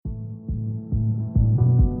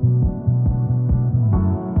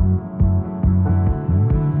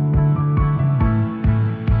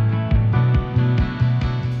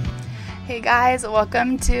guys,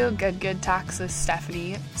 welcome to Good Talks with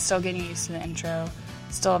Stephanie. Still getting used to the intro.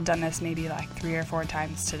 Still have done this maybe like 3 or 4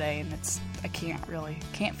 times today, and I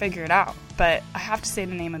can't figure it out. But I have to say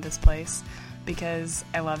the name of this place because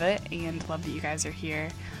I love it and love that you guys are here.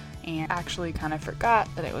 And actually kind of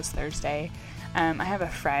forgot that it was Thursday. I have a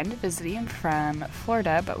friend visiting from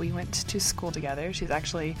Florida, but we went to school together. She's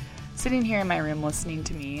actually sitting here in my room listening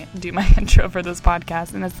to me do my intro for this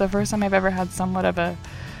podcast, and it's the first time I've ever had somewhat of a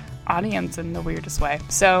audience in the weirdest way.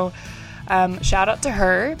 So shout out to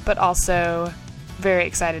her, but also very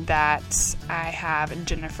excited that I have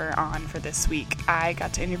Jennifer on for this week. I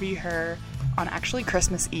got to interview her on actually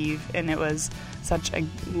Christmas Eve, and it was such a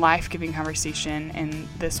life-giving conversation, and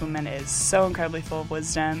this woman is so incredibly full of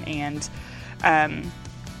wisdom, and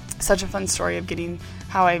such a fun story of getting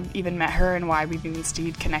how I even met her and why we've even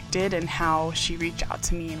stayed connected and how she reached out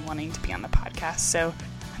to me and wanting to be on the podcast. So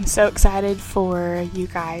I'm so excited for you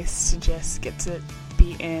guys to just get to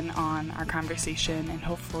be in on our conversation and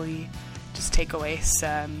hopefully just take away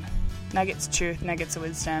some nuggets of truth, nuggets of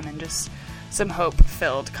wisdom, and just some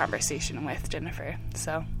hope-filled conversation with Jennifer.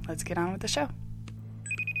 So let's get on with the show.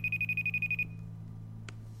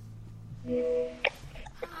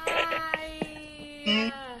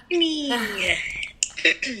 Hi. Me.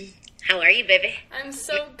 How are you, baby? I'm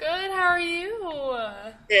so good. How are you?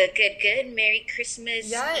 Good. Merry Christmas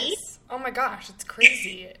yes. Eve. Oh my gosh, it's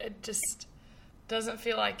crazy. It just doesn't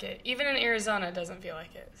feel like it. Even in Arizona, it doesn't feel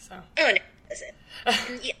like it. So. Oh, no, it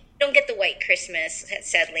doesn't. You don't get the white Christmas,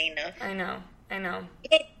 sadly enough. I know. You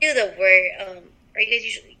can't do the word. Are you guys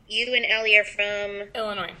usually, you and Allie are from?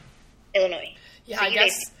 Illinois. Yeah, so I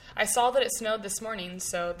guess I saw that it snowed this morning,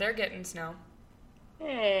 so they're getting snow.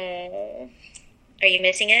 Oh. Are you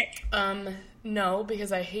missing it? No,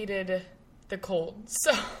 because I hated the cold,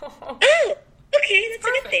 so. Oh, okay, that's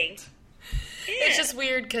perfect. A good thing. Yeah. It's just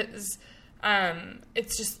weird because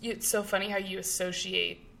it's so funny how you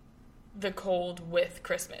associate the cold with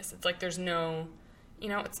Christmas. It's like there's no,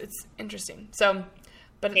 it's interesting. So,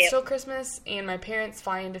 but it's still Christmas, and my parents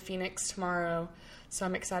fly into Phoenix tomorrow, so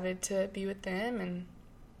I'm excited to be with them, and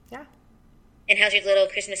yeah. And how's your little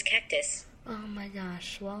Christmas cactus? Oh my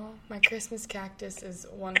gosh, well, my Christmas cactus is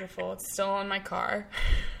wonderful. It's still in my car.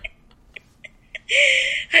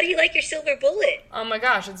 How do you like your silver bullet? Oh my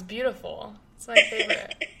gosh, it's beautiful. It's my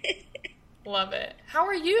favorite. Love it. How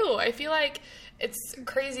are you? I feel like it's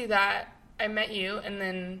crazy that I met you and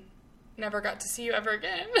then never got to see you ever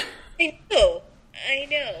again. I know.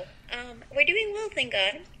 We're doing well, thank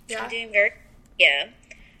God. Yeah. I'm doing very,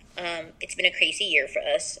 it's been a crazy year for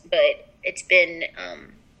us, but it's been,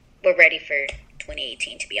 we're ready for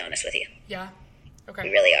 2018, to be honest with you. Yeah? Okay. We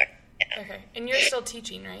really are. Yeah. Okay. And you're still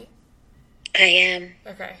teaching, right? I am.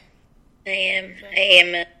 Okay. I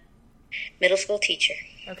am a middle school teacher.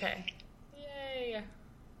 Okay. Yay.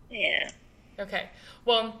 Yeah. Okay.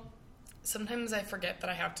 Well, sometimes I forget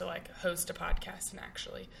that I have to, host a podcast and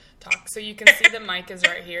actually talk. So you can see the mic is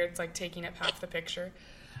right here. It's, taking up half the picture.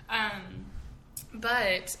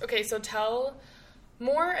 But, okay, so tell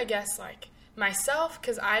more, I guess, myself,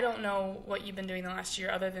 because I don't know what you've been doing the last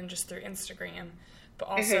year other than just through Instagram, but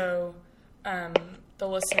also the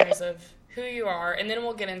listeners of who you are, and then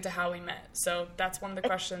we'll get into how we met. So that's one of the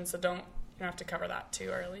questions, so you don't have to cover that too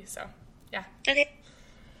early. So, yeah. Okay.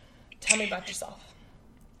 Tell me about yourself.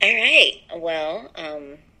 All right. Well,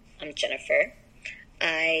 I'm Jennifer.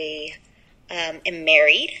 I am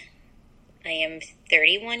married. I am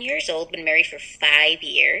 31 years old, been married for 5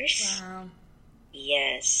 years. Wow.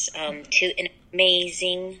 Yes, to an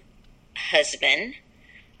amazing husband.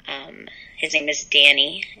 His name is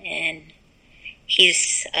Danny, and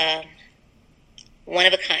he's one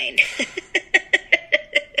of a kind.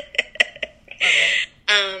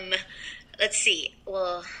 Let's see.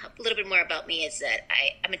 Well, a little bit more about me is that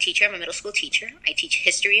I'm a teacher. I'm a middle school teacher. I teach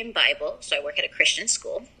history and Bible, so I work at a Christian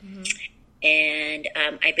school. Mm-hmm. And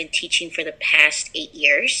I've been teaching for the past 8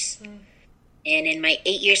 years. Mm. And in my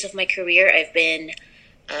 8 years of my career, I've been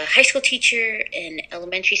a high school teacher, an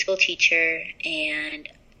elementary school teacher, and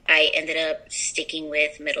I ended up sticking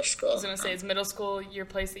with middle school. I was going to say, is middle school your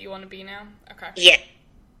place that you want to be now? Okay. Yeah.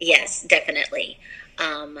 Yes, definitely.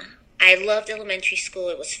 I loved elementary school.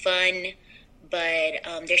 It was fun, but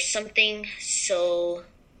there's something so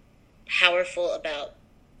powerful about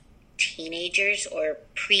teenagers or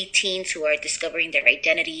preteens who are discovering their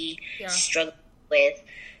identity, struggling with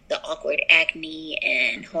the awkward acne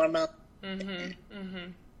and hormones. Mm-hmm.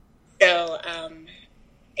 Mm-hmm. So,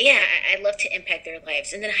 I love to impact their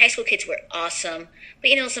lives. And then high school kids were awesome.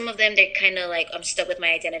 But, some of them, they're kind of like, I'm stuck with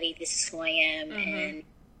my identity. This is who I am. Mm-hmm. And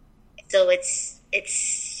so it's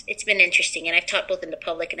it's been interesting, and I've taught both in the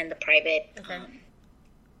public and in the private. Okay.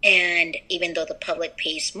 And even though the public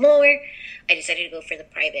pays more, I decided to go for the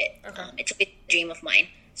private. Okay. It's a big dream of mine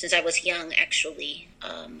since I was young. Actually,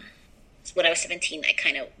 when I was 17,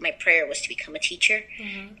 my prayer was to become a teacher.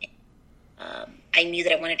 I knew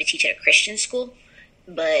that I wanted to teach at a Christian school,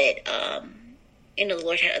 but the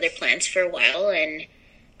Lord had other plans for a while, and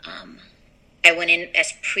I went in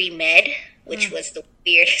as pre-med, which was the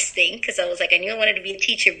weirdest thing because I was like, I knew I wanted to be a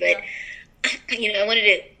teacher, but I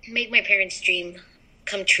wanted to make my parents' dream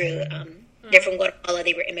come true. They're from Guatemala;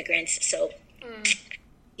 they were immigrants, so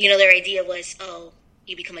their idea was, oh,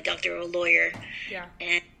 you become a doctor or a lawyer. Yeah.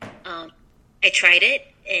 And I tried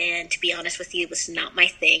it, and to be honest with you, it was not my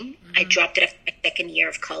thing. I dropped it after my second year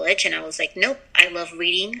of college, and I was like, nope, I love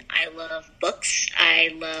reading, I love books,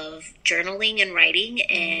 I love journaling and writing,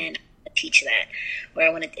 and I teach that.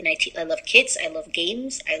 I love kids, I love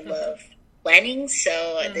games, I love planning,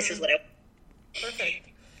 so this is what I Perfect.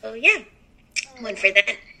 So yeah, went for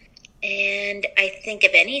that. And I think,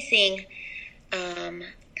 if anything,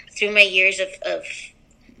 through my years of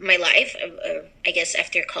my life, I guess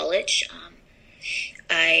after college,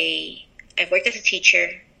 I've worked as a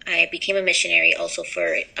teacher. I became a missionary also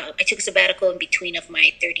I took a sabbatical in between of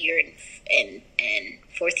my third year and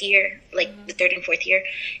fourth year, the third and fourth year.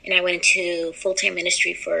 And I went into full-time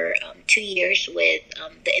ministry for 2 years with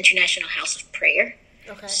the International House of Prayer.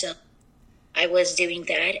 Okay. So I was doing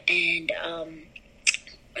that, and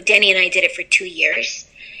Danny and I did it for 2 years.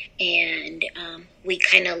 And we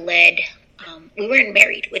kind of led, we weren't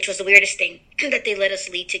married, which was the weirdest thing, that they let us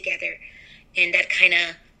lead together. And that kind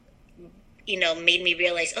of, made me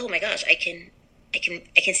realize, oh my gosh, I can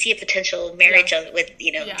see a potential marriage with,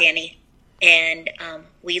 Danny. And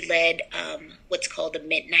we led what's called the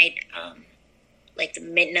midnight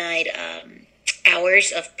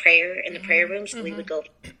hours of prayer in the prayer rooms. We would go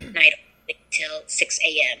night till 6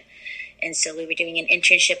 a.m. And so we were doing an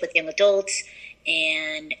internship with young adults,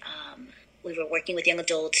 and we were working with young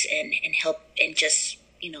adults and help, and just,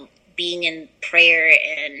 being in prayer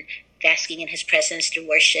and basking in his presence through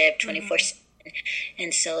worship 24/7.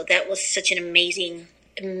 And so that was such an amazing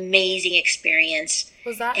experience.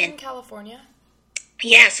 Was that in California?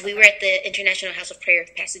 Yes, we were at the International House of Prayer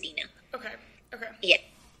of Pasadena. Okay. Yeah.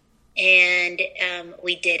 And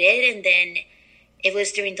we did it, and then it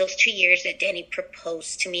was during those 2 years that Danny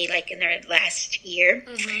proposed to me, in our last year.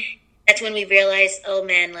 That's when we realized, oh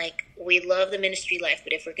man, we love the ministry life,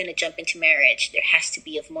 but if we're going to jump into marriage, there has to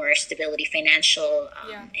be of more stability, financial,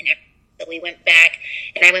 and everything. So we went back,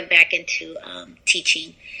 and I went back into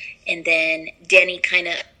teaching, and then Danny kind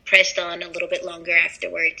of pressed on a little bit longer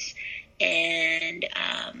afterwards, and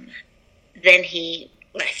then he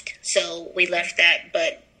left. So we left that,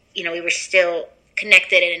 but we were still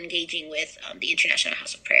connected and engaging with the International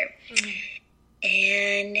House of Prayer.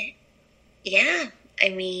 And yeah, I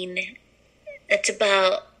mean, that's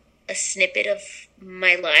about a snippet of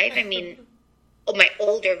my life. I mean, my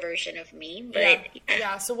older version of me. But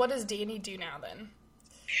yeah. So what does Danny do now then?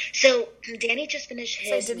 So Danny just finished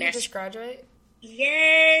his did he just graduate?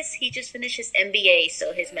 Yes, he just finished his MBA,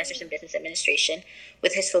 so his Master's in Business Administration,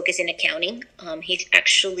 with his focus in accounting. He's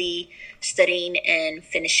actually studying and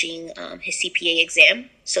finishing his CPA exam.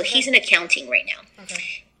 So he's in accounting right now.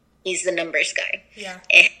 Okay. He's the numbers guy. Yeah.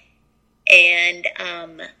 And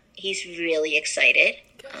he's really excited.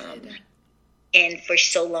 And for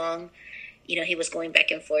so long, he was going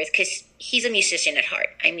back and forth because he's a musician at heart.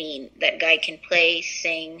 I mean, that guy can play,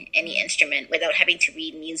 sing any instrument without having to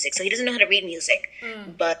read music. So he doesn't know how to read music,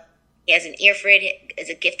 but he has an ear for it as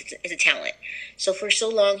a gift, as a talent. So for so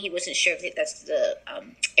long, he wasn't sure if that's the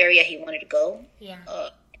area he wanted to go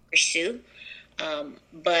pursue.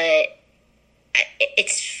 But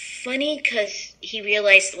it's funny because he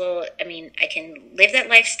realized, well, I mean, I can live that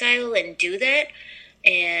lifestyle and do that,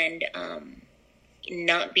 and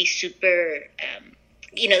not be super,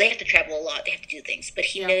 they have to travel a lot, they have to do things, but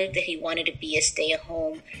he knew that he wanted to be a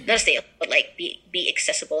stay-at-home, not stay-at-home, but be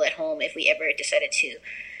accessible at home if we ever decided to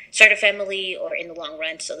start a family or in the long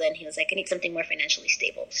run. So then he was like, I need something more financially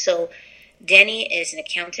stable. So Danny is an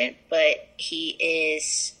accountant, but he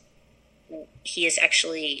is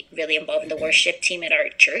actually really involved in the worship team at our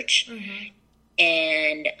church.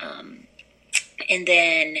 And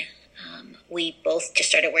then we both just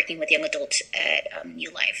started working with young adults at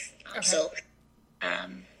New Life. So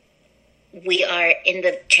we are in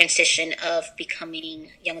the transition of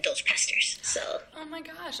becoming young adults pastors. So. Oh my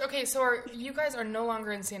gosh. Okay, so you guys are no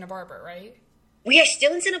longer in Santa Barbara, right? We are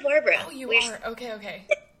still in Santa Barbara. Oh, you are? Okay.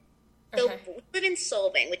 So we live in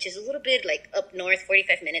Solvang, which is a little bit up north,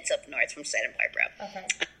 45 minutes up north from Santa Barbara. Okay.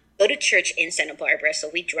 go to church in Santa Barbara, so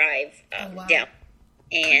we drive down,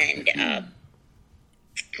 and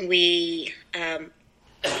we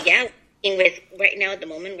working with, right now at the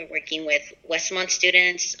moment we're working with Westmont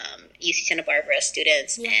students, UC Santa Barbara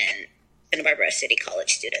students, and Santa Barbara City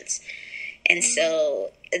College students. And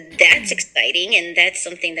so that's exciting, and that's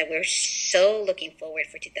something that we're so looking forward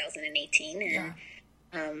for 2018.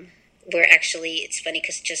 And we're actually, it's funny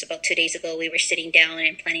because just about 2 days ago we were sitting down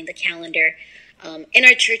and planning the calendar, and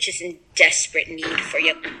our church is in desperate need for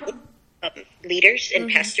young leaders and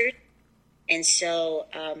pastors. And so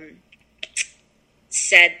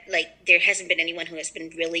said, like, there hasn't been anyone who has been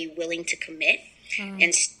really willing to commit.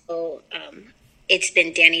 And so it's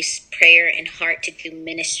been Danny's prayer and heart to do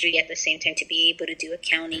ministry at the same time, to be able to do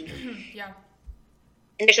accounting.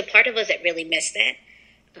 And there's a part of us that really missed that,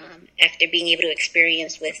 after being able to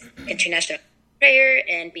experience with international prayer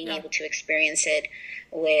and being able to experience it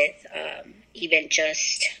with even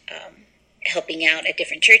just helping out at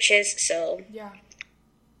different churches. So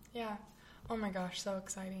oh my gosh, so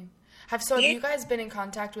exciting. Have you guys been in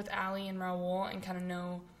contact with Allie and Raul and kind of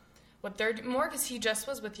know what they're more, because he just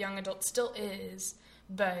was with young adults, still is,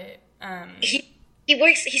 but he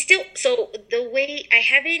works, he still, so the way I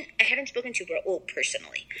haven't spoken to Raul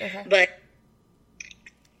personally, but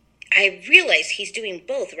I realize he's doing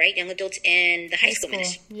both, right? Young adults and the high school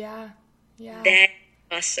ministry. Yeah. That's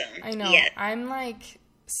awesome. I know. Yeah. I'm like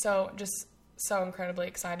so incredibly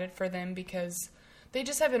excited for them, because they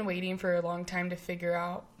just have been waiting for a long time to figure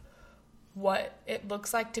out what it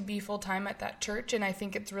looks like to be full-time at that church. And I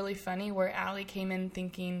think it's really funny where Allie came in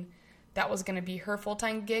thinking that was going to be her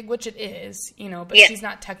full-time gig, which it is, but she's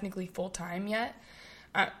not technically full-time yet.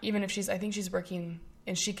 Even if I think she's working,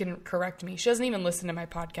 and she can correct me. She doesn't even listen to my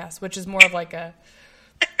podcast, which is more of like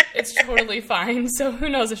it's totally fine. So who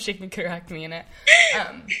knows if she can correct me in it.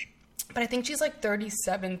 But I think she's like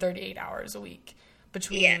 37, 38 hours a week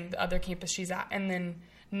between the other campus she's at. And then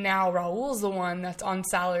now Raul's the one that's on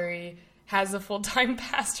salary, has a full-time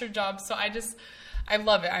pastor job. So I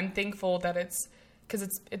love it. I'm thankful that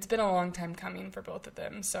because it's been a long time coming for both of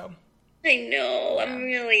them. So I know. I'm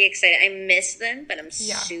really excited. I miss them, but I'm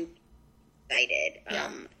super excited.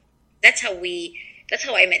 That's how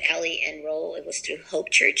I met Allie and Raul. It was through Hope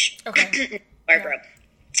Church, Barbara.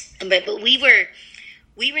 But we were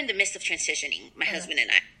in the midst of transitioning, my husband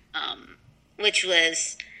and I, which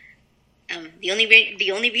was the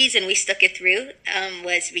only reason we stuck it through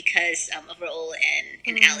was because of Raul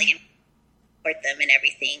and Allie, and support them and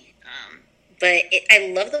everything. But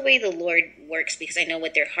I love the way the Lord works, because I know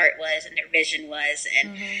what their heart was and their vision was,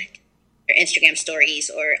 and their Instagram stories,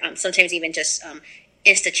 or sometimes even just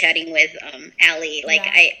Insta chatting with Allie. Like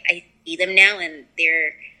I see them now, and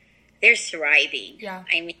they're thriving.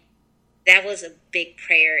 I mean, that was a big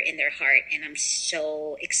prayer in their heart, and I'm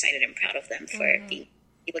so excited and proud of them for being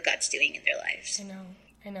what God's doing in their lives.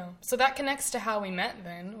 I know. So that connects to how we met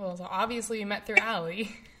then. Well, so obviously you met through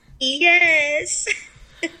Allie. Yes.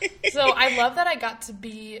 So I love that I got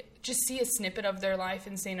to see a snippet of their life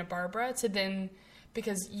in Santa Barbara, to then,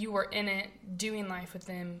 because you were in it doing life with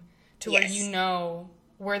them, to where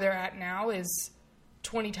where they're at now is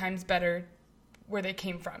 20 times better where they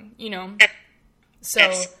came from,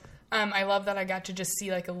 So I love that I got to just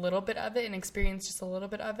see like a little bit of it and experience just a little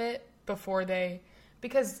bit of it before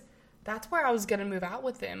because that's where I was going to move out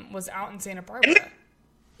with them, was out in Santa Barbara.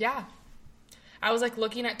 Yeah. I was like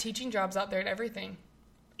looking at teaching jobs out there and everything.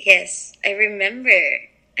 Yes, I remember.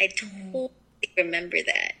 I totally remember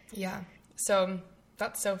that. Yeah. So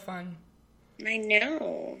that's so fun. I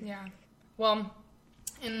know. Yeah. Well,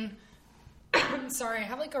 and I'm sorry, I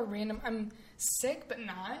have like I'm sick, but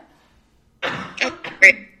not.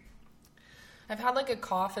 I've had like a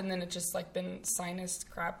cough, and then it's just like been sinus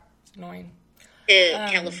crap. It's annoying.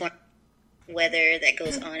 California weather that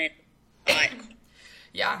goes on and on.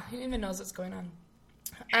 Yeah, who even knows what's going on?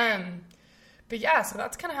 But yeah, so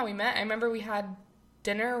that's kind of how we met. I remember we had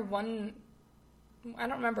dinner I don't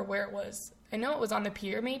remember where it was. I know it was on the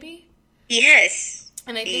pier, maybe? Yes.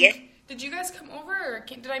 And I think, did you guys come over, or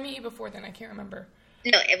did I meet you before then? I can't remember.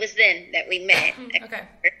 No, it was then that we met. Okay.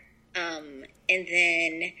 And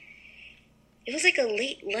then it was like a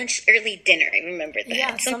late lunch, early dinner. I remember that.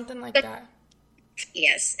 Yeah, something like that.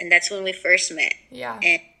 Yes, and that's when we first met. Yeah.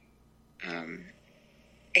 And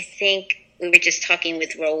I think we were just talking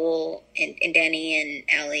with Raul and Danny and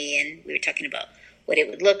Allie, and we were talking about what it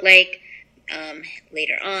would look like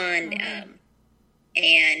later on.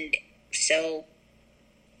 And so,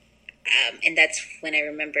 and that's when I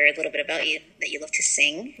remember a little bit about you, that you love to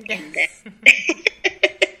sing,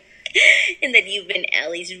 and that you've been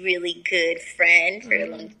Allie's really good friend for a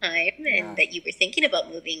long time, and that you were thinking about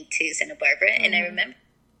moving to Santa Barbara. And I remember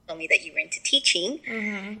you told me that you were into teaching.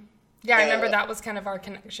 Yeah, I remember that was kind of our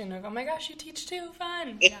connection of, oh my gosh, you teach too,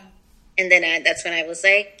 fun. Yeah. And then that's when I was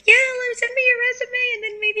like, yeah, send me your resume, and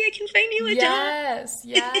then maybe I can find you a job.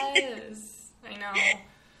 Yes. I know.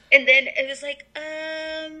 And then it was like,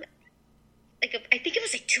 I think it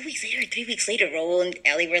was like 2 weeks later or 3 weeks later, Raul and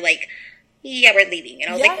Ellie were like, yeah, we're leaving.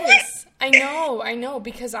 And I was like, what? I know,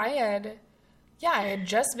 because I had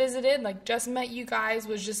just visited, like, just met you guys,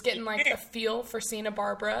 was just getting, like, a feel for Santa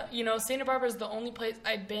Barbara. You know, Santa Barbara is the only place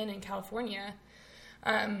I'd been in California.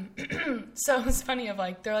 So it was funny of,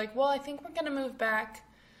 like, they're like, well, I think we're going to move back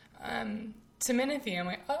to Menifee. I'm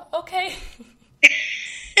like, oh, okay.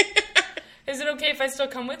 Is it okay if I still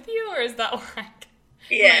come with you, or is that, like,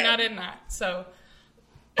 am I not in that? So,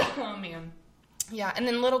 oh, man. Yeah, and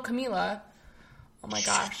then little Camila, oh, my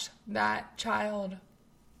gosh, that child,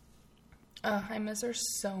 I miss her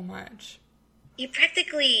so much. You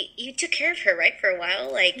took care of her, right, for a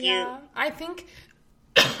while? I think,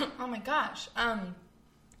 oh, my gosh,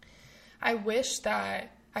 I wish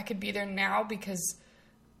that I could be there now, because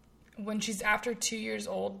when she's after 2 years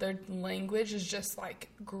old, their language is just, like,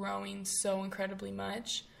 growing so incredibly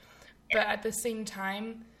much. But at the same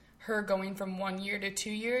time, her going from 1 year to 2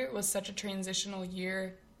 year was such a transitional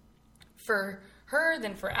year for her,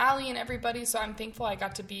 then for Allie and everybody. So I'm thankful I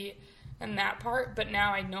got to be in that part. But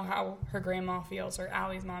now I know how her grandma feels, or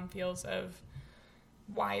Allie's mom feels, of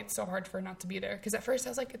why it's so hard for her not to be there. Because at first I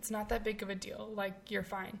was like, it's not that big of a deal. Like, you're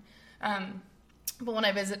fine. But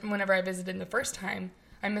whenever I visited the first time,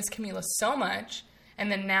 I miss Camila so much.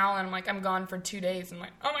 And then now I'm like, I'm gone for 2 days. I'm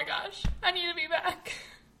like, oh my gosh, I need to be back.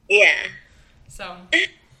 Yeah. So,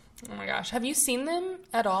 oh my gosh. Have you seen them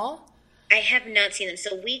at all? I have not seen them.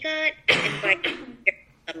 So we got invited this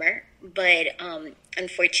summer, but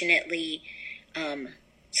unfortunately,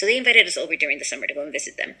 so they invited us over during the summer to go and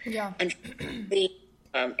visit them. Yeah. Unfortunately,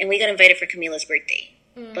 and we got invited for Camila's birthday.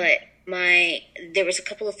 But there was a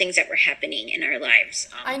couple of things that were happening in our lives.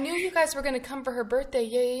 I knew you guys were going to come for her birthday.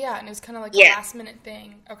 Yeah. And it was kind of like a last minute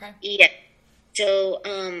thing. Okay. Yeah. So,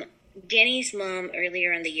 Danny's mom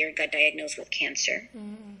earlier in the year got diagnosed with cancer.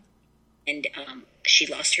 And she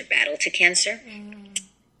lost her battle to cancer.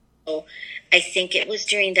 So I think it was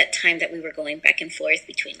during that time that we were going back and forth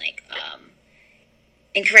between, like,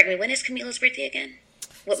 and correct me, when is Camila's birthday again?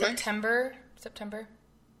 What month?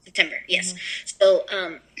 September, yes.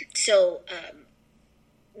 So,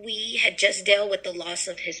 we had just dealt with the loss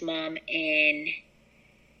of his mom in,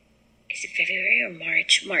 is it February or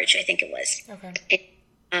March? March, I think it was. Okay.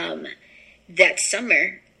 And, that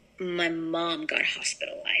summer, my mom got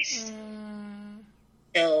hospitalized.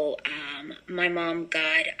 So, my mom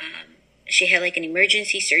got, she had, like, an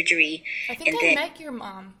emergency surgery. I think I met your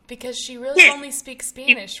mom, because she really only speaks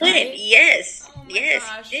Spanish, right? Yes. Oh my yes,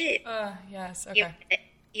 gosh. you did. Yes, okay.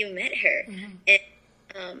 You met her.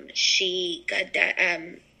 And, she got that,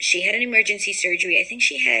 she had an emergency surgery. I think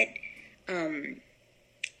she had,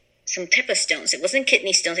 some type of stones. It wasn't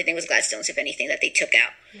kidney stones. I think it was gallstones, if anything, that they took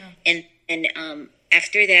out. Yeah. And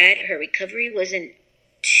after that, her recovery wasn't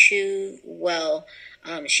too well.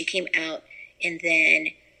 She came out, and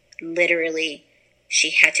then literally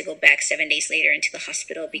she had to go back 7 days later into the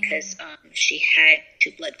hospital because she had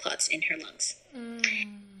 2 blood clots in her lungs.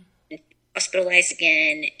 Hospitalized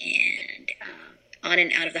again, and on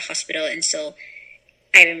and out of the hospital. And so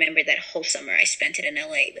I remember that whole summer I spent it in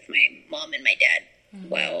LA with my mom and my dad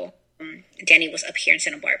while Danny was up here in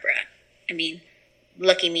Santa Barbara. I mean,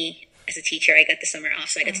 lucky me, as a teacher, I got the summer off,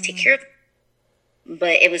 so I got to take care of them.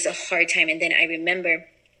 But it was a hard time. And then I remember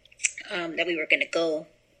that we were going to go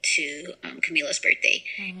to Camila's birthday.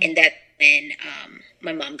 And that when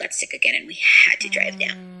my mom got sick again, and we had to drive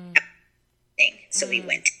down. So we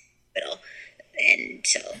went to the hospital. And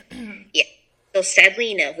so, yeah. So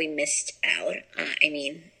sadly enough, we missed out.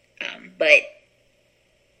 But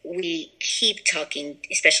we keep talking,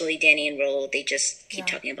 especially Danny and Raul. They just keep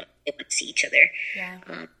talking about they want to see each other. Yeah.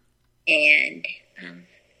 And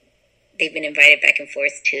they've been invited back and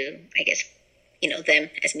forth to, I guess, them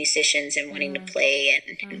as musicians and wanting to play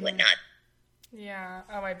and whatnot. Yeah.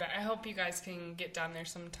 Oh, I bet. I hope you guys can get down there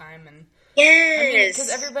sometime. And yes. Because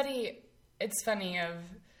everybody, it's funny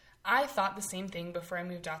I thought the same thing before I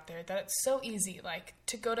moved out there, that it's so easy, like,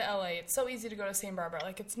 to go to LA. It's so easy to go to Santa Barbara.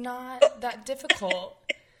 Like, it's not that difficult.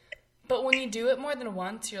 But when you do it more than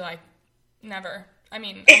once, you're like, never. I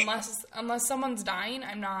mean, unless someone's dying,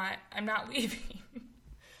 I'm not leaving.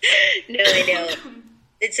 No, I know.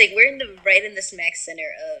 it's like we're right in the smack center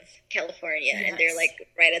of California, Yes. and they're like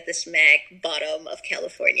right at the smack bottom of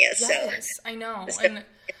California. Yes, I know. And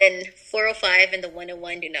then 405 and the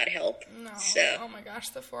 101 do not help. No, So oh my gosh,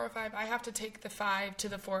 the 405. I have to take the 5 to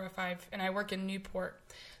the 405, and I work in Newport.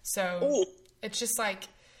 So Ooh. it's just like,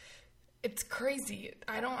 it's crazy.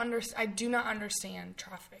 I do not understand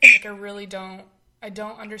traffic. Like, I really don't. I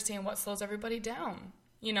don't understand what slows everybody down.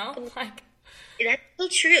 You know? Like, that's so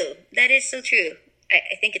true. That is so true.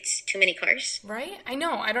 I think it's too many cars. right? I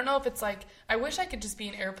know. I don't know if it's like, I wish I could just be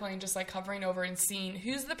an airplane just like hovering over and seeing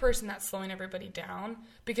who's the person that's slowing everybody down,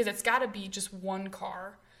 because it's got to be just one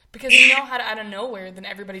car. Because you know how to, out of nowhere, then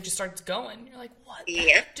everybody just starts going. You're like, what the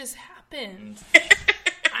heck just happened?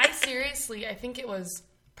 I think it was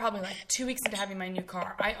probably like 2 weeks into having my new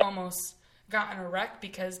car, I almost got in a wreck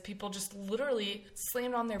because people just literally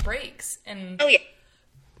slammed on their brakes. And Oh, yeah.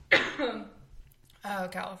 oh,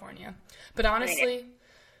 California. But honestly,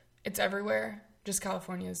 it's everywhere. Just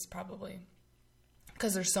California is probably,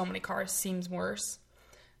 because there's so many cars, seems worse.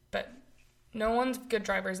 But no one's good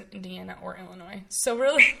drivers in Indiana or Illinois. So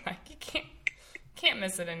really, like, you can't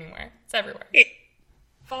miss it anywhere. It's everywhere.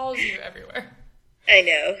 Follows you everywhere. I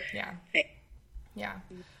know. Yeah. Yeah.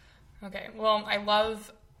 Okay. Well,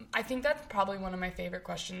 I think that's probably one of my favorite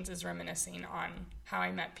questions, is reminiscing on how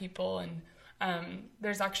I met people. And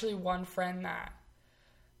there's actually one friend that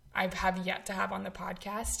I have yet to have on the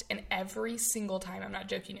podcast. And every single time, I'm not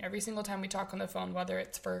joking, every single time we talk on the phone, whether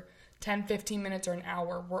it's for 10, 15 minutes or an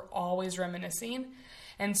hour, we're always reminiscing.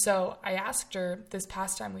 And so I asked her this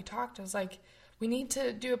past time we talked, I was like, we need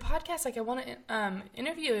to do a podcast. Like, I want to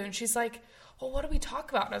interview you. And she's like, well, what do we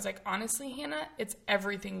talk about? And I was like, honestly, Hannah, it's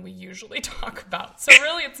everything we usually talk about. So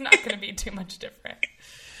really, it's not going to be too much different.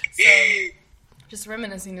 So just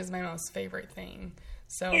reminiscing is my most favorite thing.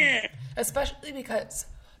 So especially because,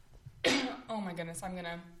 oh my goodness, I'm going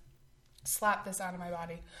to slap this out of my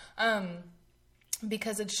body.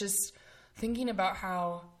 Because it's just thinking about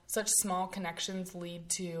how such small connections lead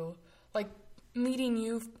to, like, meeting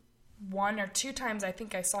you 1 or 2 times. I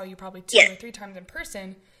think I saw you probably 2 or 3 times in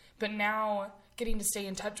person, but now getting to stay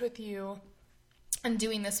in touch with you and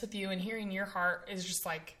doing this with you and hearing your heart is just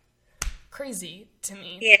like crazy to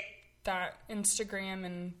me. Yeah. That Instagram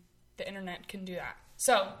and the internet can do that.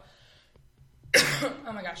 So,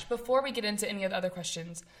 oh my gosh, before we get into any of the other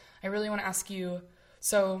questions, I really want to ask you,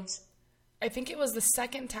 so I think it was the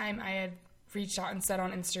second time I had reached out and said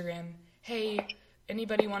on Instagram, hey,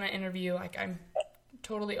 anybody want to interview? Like, I'm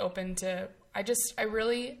totally open to, I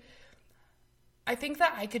think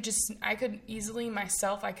that I could easily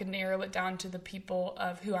myself, I could narrow it down to the people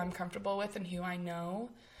of who I'm comfortable with and who I know.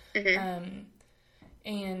 Mm-hmm.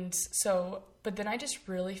 And so, but then I just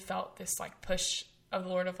really felt this like push of the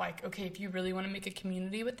Lord of like, okay, if you really want to make a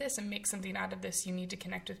community with this and make something out of this, you need to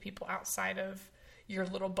connect with people outside of your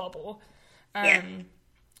little bubble.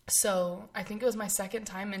 So I think it was my second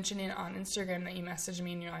time mentioning it on Instagram that you messaged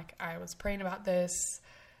me and you're like, I was praying about this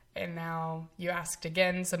and now you asked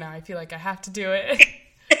again. So now I feel like I have to do it.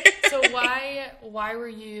 So why were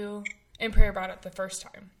you in prayer about it the first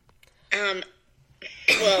time?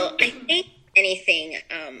 Well, I think anything,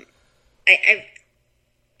 I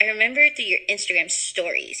remember through your Instagram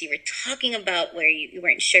stories, you were talking about where you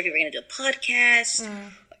weren't sure if you were going to do a podcast,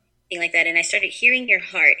 something like that. And I started hearing your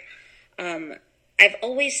heart. I've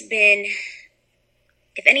always been,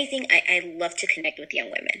 if anything, I love to connect with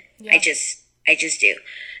young women. Yeah. I just do.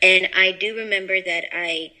 And I do remember that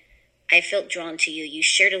I felt drawn to you. You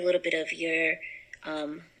shared a little bit of your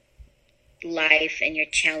life and your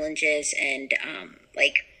challenges and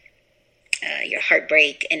your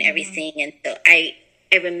heartbreak and everything. And so I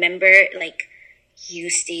remember like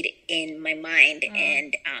you stayed in my mind.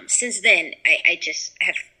 And since then, I just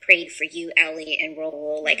have prayed for you, Allie, and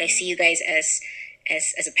Raul. Like I see you guys as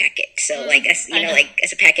a package. So like, as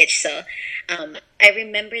a package. So I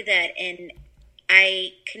remember that, and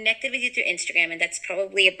I connected with you through Instagram, and that's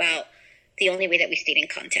probably about the only way that we stayed in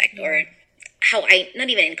contact, or how not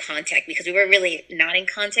even in contact, because we were really not in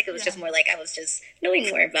contact. It was just more like I was just knowing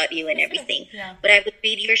more about you and everything. Yeah. But I would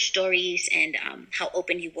read your stories and how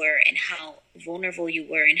open you were and how vulnerable you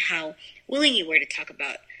were and how willing you were to talk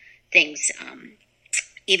about things,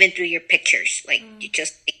 even through your pictures, like you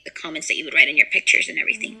just the comments that you would write in your pictures and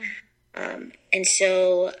everything. And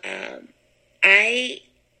so I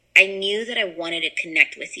knew that I wanted to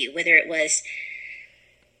connect with you, whether it was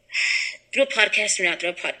through a podcast or not through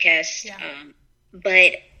a podcast. Yeah.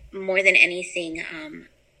 But more than anything,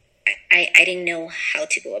 I didn't know how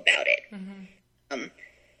to go about it. I'm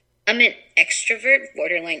an extrovert,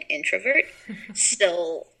 borderline introvert.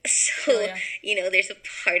 So there's a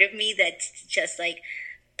part of me that's just like,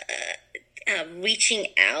 reaching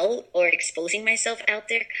out or exposing myself out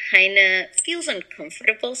there kind of feels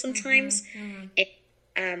uncomfortable sometimes.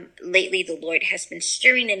 And lately, the Lord has been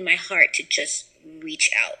stirring in my heart to just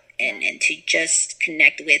reach out and to just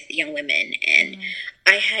connect with young women. And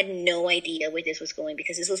I had no idea where this was going,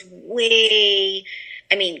 because this was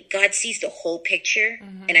God sees the whole picture,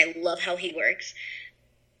 and I love how he works.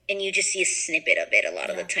 And you just see a snippet of it a lot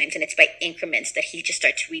of the times, and it's by increments that he just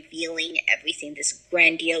starts revealing everything, this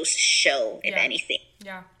grandiose show, if anything.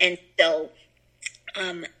 Yeah. And so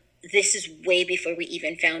this is way before we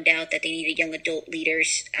even found out that they needed young adult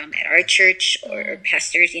leaders at our church, or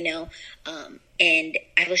pastors, and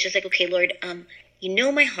I was just like, okay, Lord, you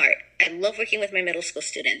know my heart. I love working with my middle school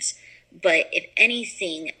students, but if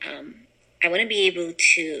anything, I want to be able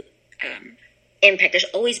to impact. There's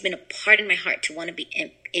always been a part in my heart to want to be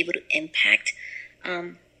able to impact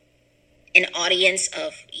an audience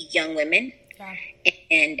of young women. Yeah.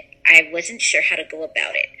 And I wasn't sure how to go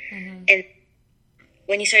about it. And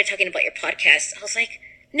when you started talking about your podcast, I was like,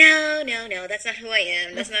 no, that's not who I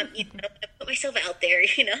am. That's not, I put myself out there,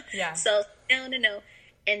 Yeah. So no.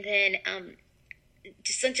 And then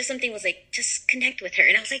just something was like, just connect with her.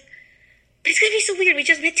 And I was like, but it's gonna be so weird. We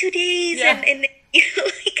just met 2 days, and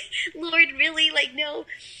Lord, really, no.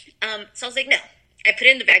 So I was like, no. I put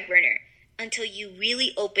it in the back burner until you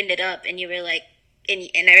really opened it up, and you were like, and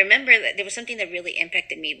I remember that there was something that really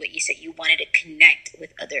impacted me. What you said, you wanted to connect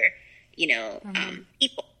with other,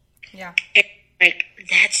 people. Yeah. And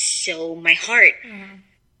that's so my heart.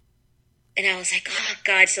 And I was like, oh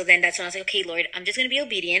God. So then that's when I was like, okay, Lord, I'm just gonna be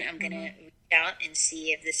obedient. I'm gonna reach out and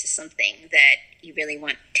see if this is something that you really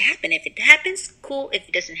want to happen. If it happens, cool. If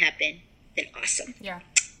it doesn't happen, then awesome. Yeah.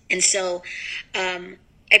 And so I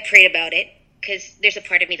prayed about it, because there's a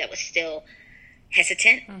part of me that was still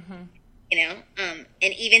hesitant, and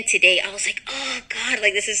even today I was like, oh God,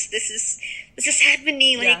 this is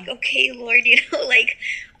happening. Okay, Lord,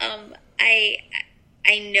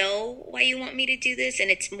 I know why you want me to do this, and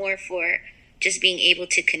it's more for just being able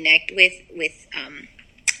to connect with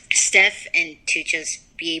Steph, and to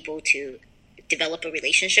just be able to develop a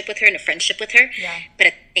relationship with her and a friendship with her. Yeah. But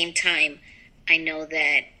at the same time, I know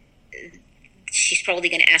that she's probably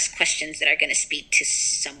going to ask questions that are going to speak to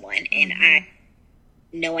someone, and I have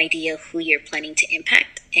no idea who you're planning to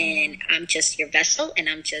impact, and I'm just your vessel, and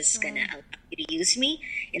I'm just going to allow you to use me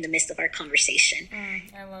in the midst of our conversation.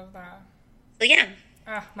 I love that. So yeah.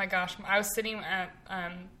 Oh my gosh, I was sitting at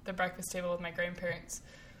the breakfast table with my grandparents.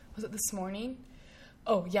 Was it this morning?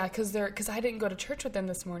 Oh yeah, because I didn't go to church with them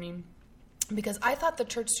this morning, because I thought the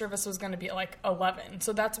church service was going to be at 11,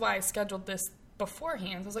 so that's why I scheduled this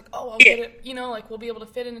beforehand. I was like, oh, I'll get it, we'll be able to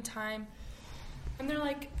fit in a time. And they're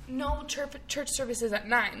like, no, church service is at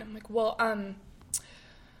 9. I'm like, well,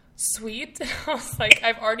 sweet. I was like,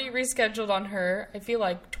 I've already rescheduled on her, I feel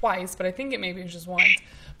like twice, but I think it maybe was just once.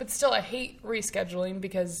 But still, I hate rescheduling,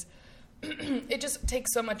 because it just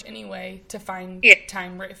takes so much anyway to find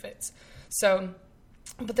time where it fits. So,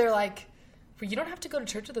 but they're like, well, you don't have to go to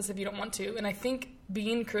church with us if you don't want to. And I think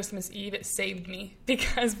being Christmas Eve, it saved me,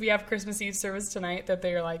 because we have Christmas Eve service tonight, that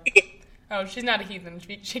they're like, oh, she's not a heathen.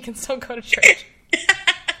 She can still go to church.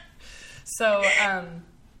 So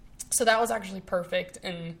that was actually perfect.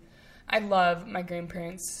 And I love my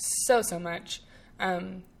grandparents so much.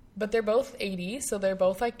 But they're both 80, so they're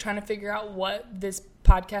both trying to figure out what this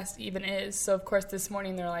podcast even is. So of course this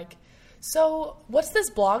morning they're like, so what's this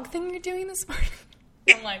blog thing you're doing this morning?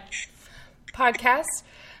 I'm like, podcast.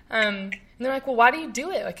 And they're like, well, why do you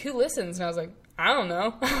do it? Who listens? And I was like, I don't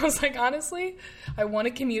know. I was like, honestly, I want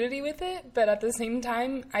a community with it, but at the same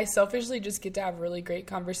time, I selfishly just get to have really great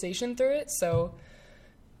conversation through it. So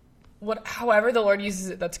however the Lord uses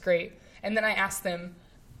it, that's great. And then I asked them,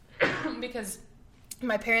 because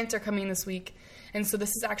my parents are coming this week, and so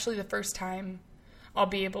this is actually the first time I'll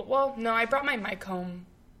be able, I brought my mic home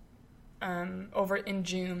over in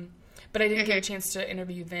June, but I didn't get a chance to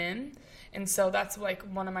interview then. And so that's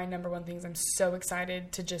one of my number one things. I'm so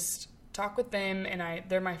excited to just talk with them, and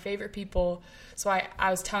they're my favorite people. So I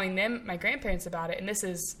was telling them, my grandparents, about it,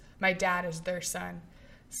 and my dad is their son.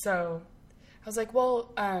 So I was like,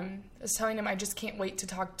 I was telling them I just can't wait to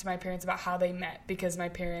talk to my parents about how they met, because my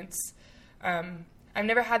parents, I've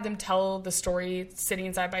never had them tell the story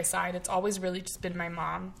sitting side by side. It's always really just been my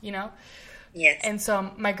mom, Yes. And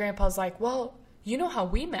so my grandpa's like, well, you know how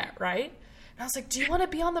we met, right? And I was like, do you want to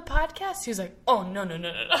be on the podcast? He was like, oh, no. I was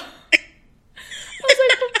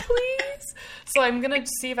like, but please. So I'm going to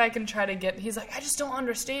see if I can try to he's like, I just don't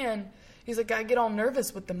understand. He's like, I get all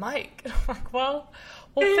nervous with the mic. And I'm like, well,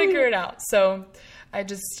 we'll figure it out. So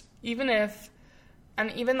even if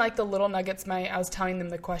And even like the little nuggets, I was telling them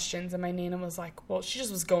the questions, and my Nana was like, well, she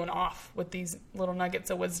just was going off with these little nuggets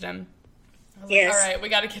of wisdom. I was like, all right, we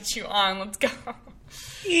got to get you on. Let's go.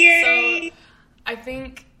 Yay! So I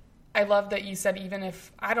think I love that you said even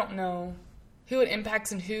if I don't know who it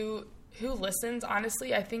impacts and who listens,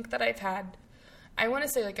 honestly, I think that I've had, I want to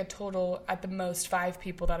say like a total at the most 5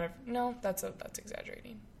 people that have, no, that's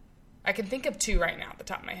exaggerating. I can think of 2 right now at the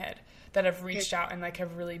top of my head that have reached out and like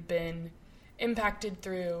have really been impacted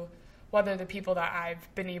through whether the people that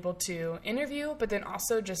I've been able to interview, but then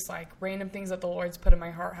also just like random things that the Lord's put in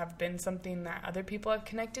my heart have been something that other people have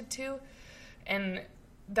connected to. And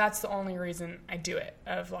that's the only reason I do it,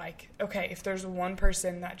 of like, okay, if there's one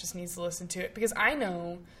person that just needs to listen to it, because I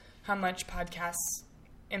know how much podcasts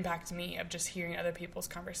impact me of just hearing other people's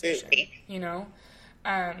conversation, you know?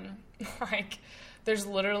 Like there's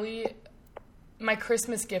literally, my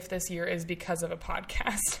Christmas gift this year is because of a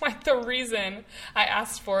podcast. Like the reason I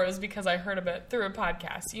asked for it was because I heard of it through a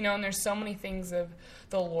podcast, you know, and there's so many things of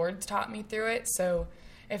the Lord's taught me through it. So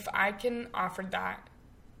if I can offer that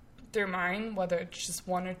through mine, whether it's just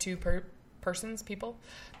 1 or 2 people,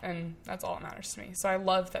 and that's all that matters to me. So I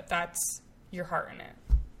love that that's your heart in it.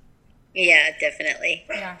 Yeah, definitely.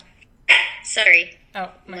 Yeah. Sorry. Oh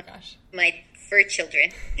my gosh. My fur children.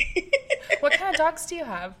 What kind of dogs do you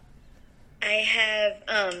have? I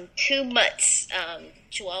have 2 mutts,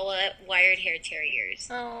 Chihuahua wired hair terriers.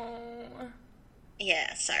 Oh.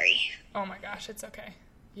 Yeah, sorry. Oh my gosh, it's okay.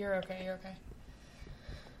 You're okay.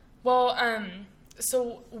 Well,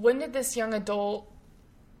 so when did this young adult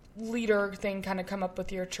leader thing kind of come up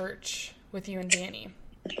with your church, with you and Danny?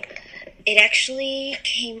 It actually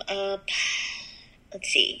came up, let's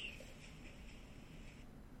see,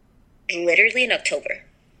 literally in October.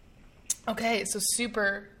 Okay, so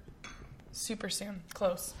super soon.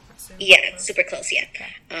 Close. Yeah, super close, yeah.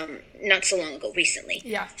 Okay. Not so long ago, recently.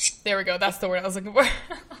 Yeah, there we go. That's the word I was looking for.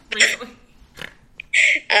 Recently.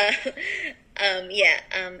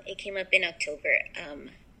 It came up in October.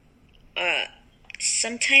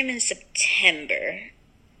 Sometime in September,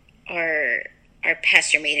 our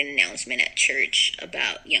pastor made an announcement at church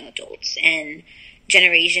about young adults and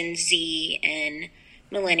Generation Z and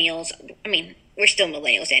millennials. I mean, we're still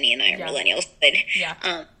millennials. Danny and I are millennials, but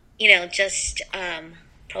just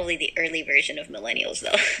probably the early version of millennials,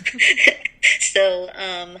 though. So,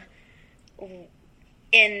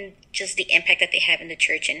 and just the impact that they have in the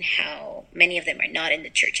church and how many of them are not in the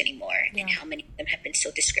church anymore, and how many of them have been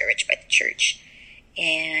so discouraged by the church,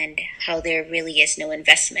 and how there really is no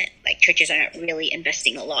investment. Like churches aren't really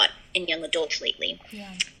investing a lot in young adults lately,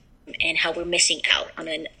 and how we're missing out on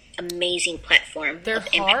an amazing platform. They're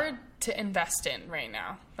hard to invest in right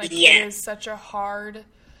now. Like it is such a hard,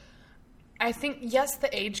 I think, yes, the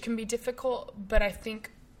age can be difficult, but I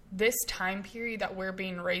think this time period that we're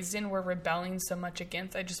being raised in, we're rebelling so much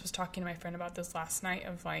against. I just was talking to my friend about this last night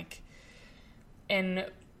of like, and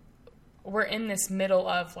we're in this middle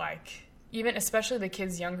of like, even especially the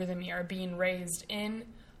kids younger than me are being raised in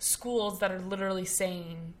schools that are literally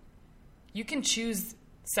saying you can choose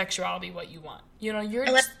sexuality what you want. You know, you're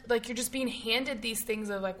just being handed these things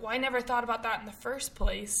of like, well, I never thought about that in the first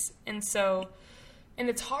place. And so, and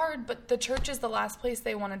it's hard, but the church is the last place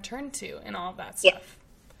they want to turn to and all of that stuff.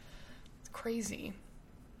 It's crazy.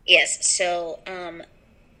 Yes. So,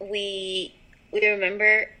 we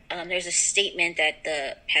remember, there's a statement that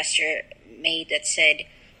the pastor made that said,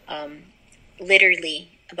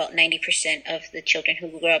 literally about 90% of the children who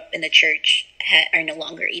grew up in the church are no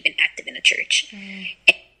longer even active in the church.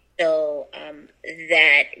 And so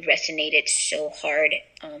that resonated so hard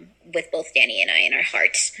with both Danny and I in our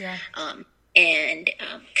hearts. And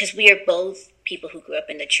because we are both people who grew up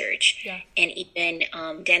in the church. And even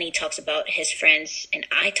Danny talks about his friends, and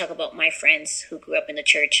I talk about my friends who grew up in the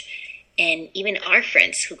church. And even our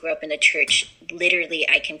friends who grew up in the church, literally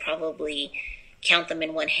I can probably count them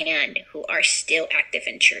in one hand who are still active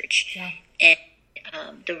in church. And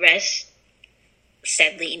the rest,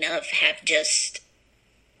 sadly enough, have just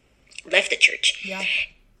left the church.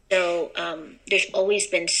 So there's always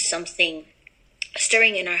been something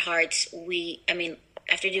stirring in our hearts.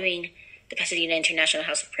 After doing the Pasadena International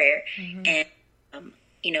House of Prayer and,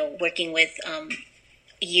 working with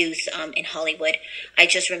youth in Hollywood, I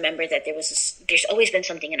just remember that there's always been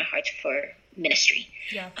something in our hearts for ministry.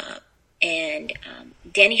 And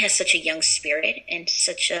Danny has such a young spirit and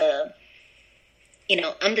such a,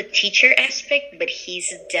 I'm the teacher aspect, but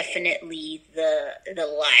he's definitely the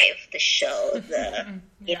show,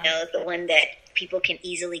 the one that people can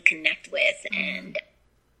easily connect with. And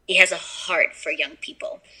he has a heart for young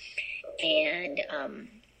people. And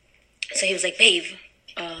so he was like, babe,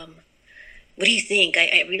 what do you think?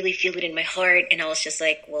 I really feel it in my heart. And I was just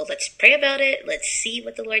like, well, let's pray about it. Let's see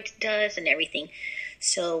what the Lord does and everything.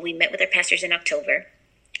 So we met with our pastors in October,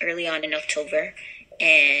 early on in October,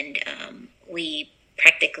 and we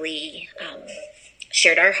practically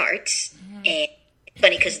shared our hearts. And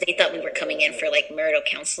funny, because they thought we were coming in for like marital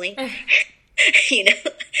counseling, you know,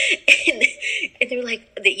 and they were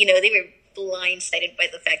like, you know, they were blindsided by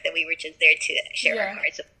the fact that we were just there to share our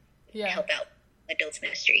hearts, help out adults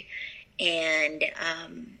ministry. And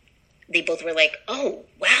they both were like, oh,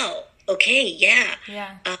 wow, okay,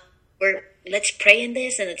 let's pray in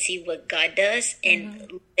this and let's see what God does.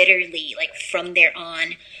 And literally, like, from there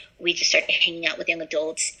on, we just started hanging out with young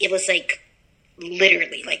adults. It was like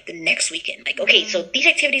literally like the next weekend, like, okay, so these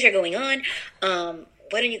activities are going on.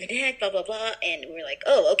 Why don't you connect, blah, blah, blah. And we were like,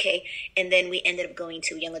 oh, okay. And then we ended up going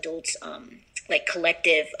to young adults, like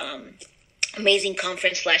collective, amazing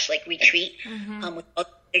conference / like retreat, with all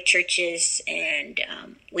their churches. And,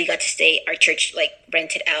 we got to stay, our church like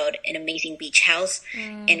rented out an amazing beach house,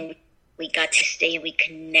 and we got to stay and we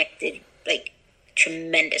connected like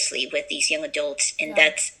tremendously with these young adults. And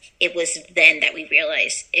it was then that we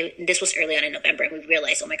realized this was early on in November, and we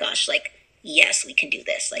realized, oh my gosh, like, yes, we can do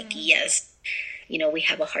this. Like, yes, you know, we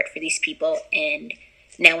have a heart for these people. And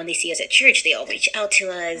now when they see us at church, they all reach out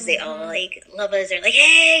to us. They all like love us. They're like,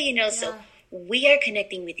 hey, you know, so we are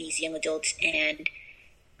connecting with these young adults. And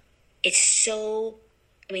it's so,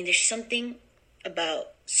 I mean, there's something about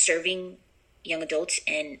serving young adults,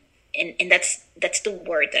 and that's the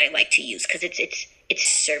word that I like to use, because it's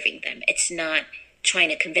serving them. It's not trying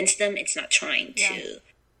to convince them. It's not trying to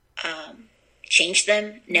change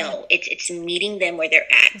them. No, it's meeting them where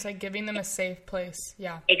they're at. It's like giving them a safe place.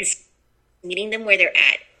 Yeah. Meeting them where they're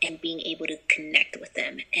at and being able to connect with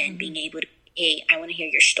them and being able to, hey, I want to hear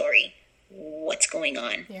your story. What's going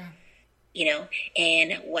on? Yeah. You know,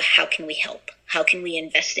 and how can we help? How can we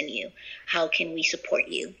invest in you? How can we support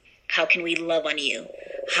you? How can we love on you?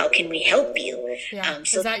 How can we help you? Yeah.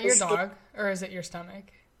 Is that your dog or is it your stomach?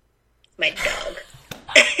 My dog.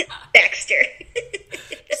 Baxter.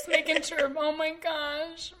 Just making sure. Oh my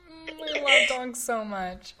gosh. I love dogs so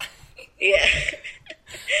much. Yeah.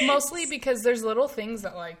 Mostly because there's little things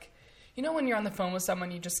that, like, you know, when you're on the phone with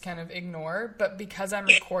someone, you just kind of ignore. But because I'm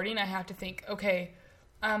recording, I have to think, okay,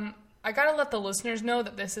 I got to let the listeners know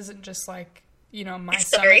that this isn't just like, you know, my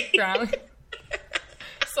stomach growling.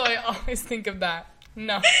 So I always think of that.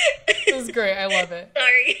 No, this is great. I love it.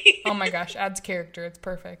 Sorry. Oh my gosh, adds character. It's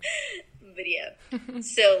perfect. But yeah.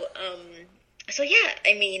 So yeah,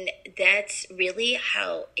 I mean, that's really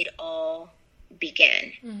how it all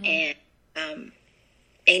began. And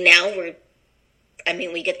now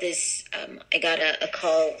we get this, I got a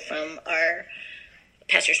call from our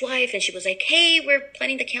pastor's wife, and she was like, hey, we're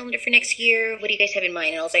planning the calendar for next year. What do you guys have in mind?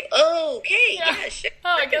 And I was like, oh, okay, yeah sure.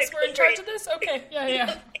 Oh, I guess we're in charge of this? Okay,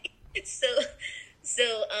 yeah. So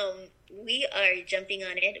we are jumping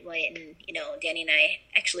on it. And, you know, Danny and I,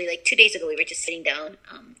 actually, like 2 days ago, we were just sitting down,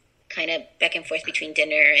 kind of back and forth between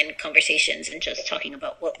dinner and conversations and just talking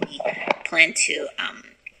about what we plan to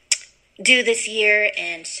do this year.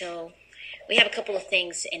 And so we have a couple of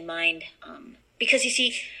things in mind, because you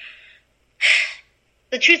see,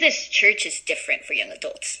 the truth is, church is different for young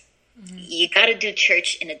adults. You got to do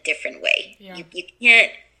church in a different way. Yeah. You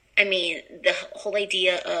can't, I mean, the whole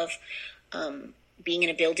idea of being in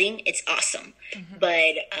a building, it's awesome,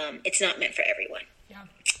 but it's not meant for everyone. Yeah.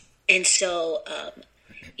 And so,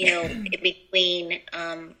 you know, between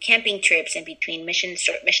camping trips and between missions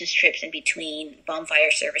trips and between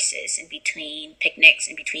bonfire services and between picnics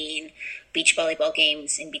and between beach volleyball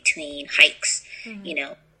games and between hikes, you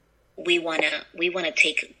know, we wanna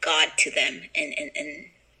take God to them and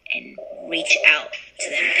reach out to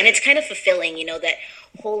them. And it's kind of fulfilling, you know, that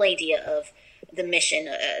whole idea of the mission,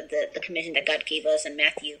 the commission that God gave us in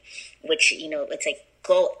Matthew, which, you know, it's like,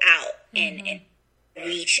 go out and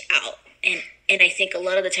reach out. And I think a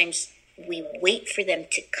lot of the times we wait for them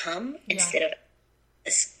to come instead of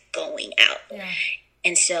us going out. Yeah.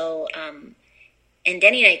 And so, and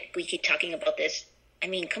Danny and I, we keep talking about this. I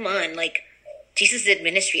mean, come on, like, Jesus did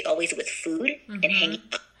ministry always with food and hanging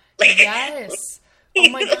out. Like, yes. Oh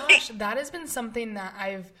my gosh. That has been something that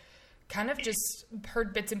I've kind of just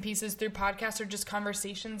heard bits and pieces through podcasts or just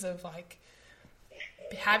conversations of, like,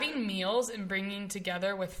 having meals and bringing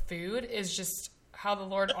together with food is just how the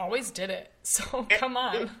Lord always did it. So come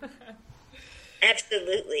on.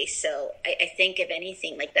 Absolutely. So I think, if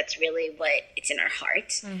anything, like, that's really what it's in our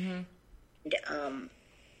hearts.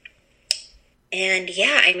 And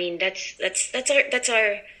yeah, I mean, that's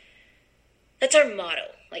our motto.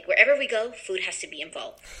 Like, wherever we go, food has to be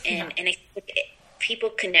involved. And I think people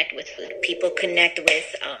connect with food. People connect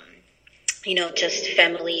with, just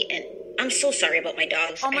family. And I'm so sorry about my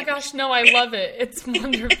dogs. Oh my gosh, no, I love it. It's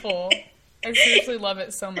wonderful. I seriously love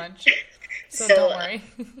it so much. So don't worry.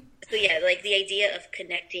 So yeah, like the idea of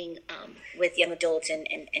connecting with young adults and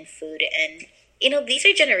food. And, these are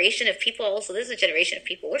a generation of people also. This is a generation of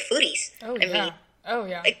people. We're foodies. Oh,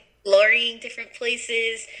 yeah. Exploring different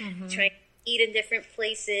places, trying to eat in different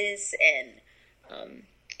places. And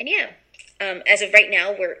yeah. As of right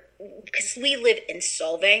now, because we live in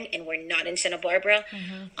Solvang and we're not in Santa Barbara,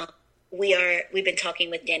 we've been talking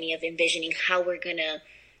with Danny of envisioning how we're going to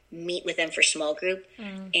meet with them for small group.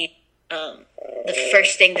 And the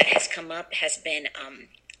first thing that has come up has been,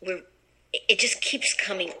 it just keeps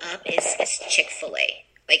coming up is Chick-fil-A,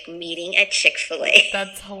 like meeting at Chick-fil-A.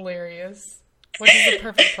 That's hilarious. Which is the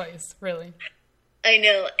perfect place, really. I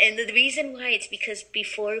know. And the reason why, it's because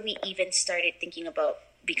before we even started thinking about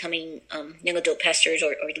becoming young adult pastors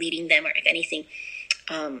or leading them, or if anything,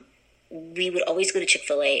 we would always go to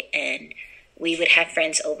Chick-fil-A and we would have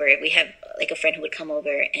friends over. We have like a friend who would come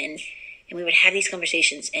over and we would have these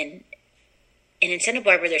conversations. And in Santa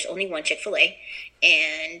Barbara, there's only one Chick-fil-A,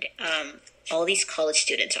 and all these college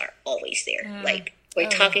students are always there. Like we're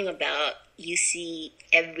talking about, you see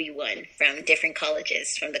everyone from different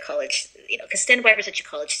colleges, from the college, because Santa Barbara is such a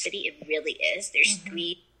college city. It really is. There's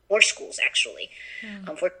 4 schools actually,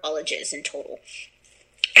 4 colleges in total.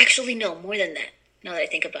 Actually, no, more than that. Now that I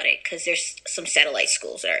think about it, because there's some satellite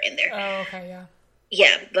schools that are in there. Oh, okay, yeah.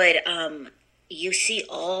 Yeah, but you see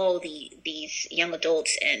all these young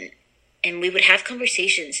adults, and we would have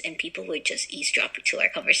conversations, and people would just eavesdrop to our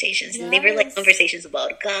conversations. Yes. And they were like conversations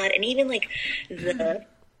about God, and even like the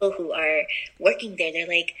people who are working there, they're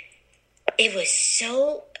like, it was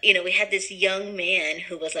so, we had this young man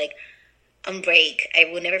who was like, on break. I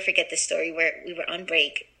will never forget this story where we were on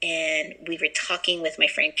break and we were talking with my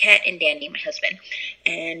friend Kat and Danny, my husband,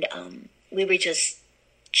 and we were just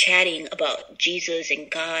chatting about Jesus and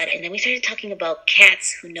God, and then we started talking about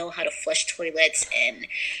cats who know how to flush toilets, and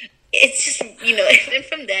it's just, and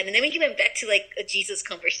from that, and then we went back to like a Jesus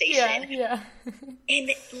conversation. Yeah.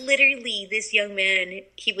 And literally this young man,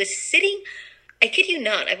 he was sitting, I kid you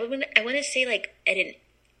not, I want to say like at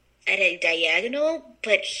a diagonal,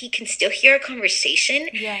 but he can still hear our conversation.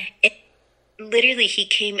 Yeah. And literally he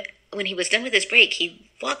came, when he was done with his break, he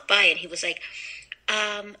walked by and he was like,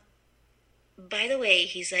 by the way,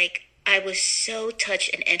 he's like, I was so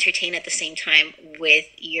touched and entertained at the same time with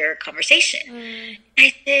your conversation.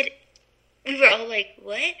 I said, we were all like,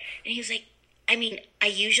 what? And he was like, I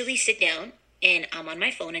usually sit down and I'm on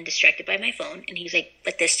my phone and distracted by my phone. And he's like,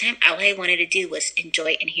 but this time, all I wanted to do was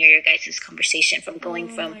enjoy and hear your guys' conversation from going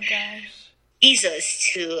from Jesus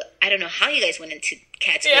to, I don't know how you guys went into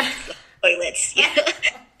cats' toilets.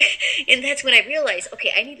 And that's when I realized,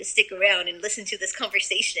 okay, I need to stick around and listen to this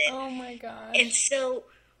conversation. Oh my gosh. And so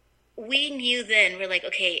we knew then, we're like,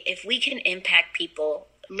 okay, if we can impact people,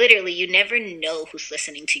 literally, you never know who's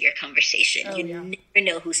listening to your conversation. Never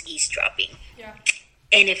know who's eavesdropping. Yeah.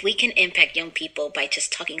 And if we can impact young people by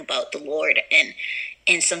just talking about the Lord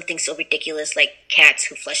and something so ridiculous like cats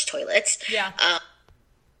who flush toilets. Yeah.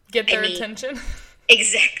 Get their attention.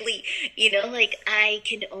 Exactly. I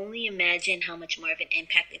can only imagine how much more of an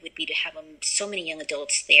impact it would be to have so many young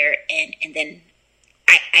adults there. And then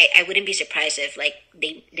I wouldn't be surprised if like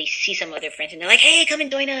they see some other friends and they're like, hey, come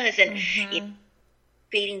and join us. And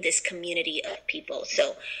creating this community of people.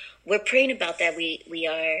 So we're praying about that. We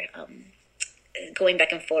are going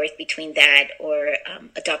back and forth between that or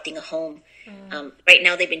adopting a home. Right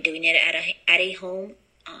now they've been doing it at a home,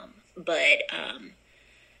 but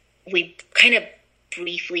we kind of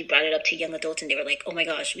briefly brought it up to young adults, and they were like, oh my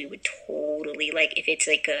gosh, we would totally, like, if it's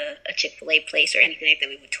like a Chick-fil-A place or anything like that,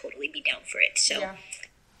 we would totally be down for it. So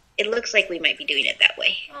it looks like we might be doing it that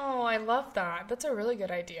way. Oh, I love that. That's a really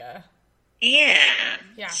good idea. Yeah.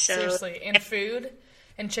 Yeah, seriously. And food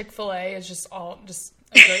and Chick-fil-A is just a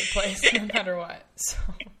great place no matter what. So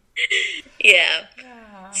yeah.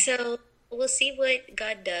 So we'll see what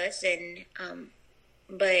God does, and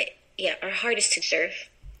but yeah, our heart is to serve.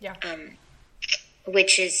 Yeah.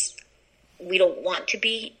 Which is, we don't want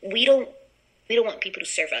people to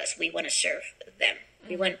serve us. We want to serve them.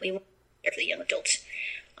 We want to serve the young adults.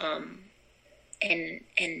 And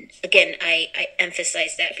again, I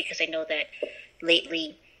emphasize that because I know that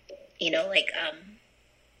lately,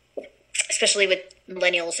 especially with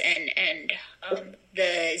millennials and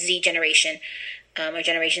the Z generation, or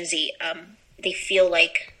Generation Z, they feel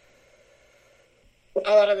like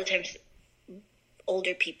a lot of the times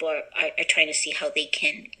older people are trying to see how they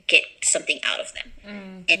can get something out of them.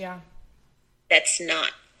 And that's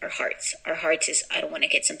not our hearts. Our hearts is, I don't want to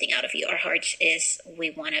get something out of you. Our hearts is, we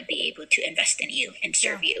want to be able to invest in you and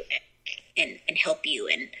serve you and help you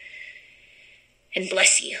and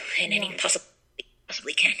bless you in any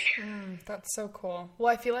possibly can. That's so cool.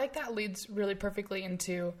 Well, I feel like that leads really perfectly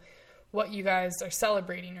into what you guys are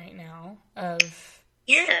celebrating right now of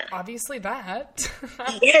obviously that.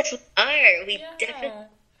 Yes, we are. We definitely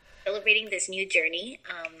celebrating this new journey,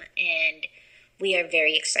 and we are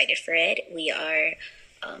very excited for it. We are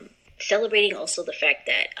celebrating also the fact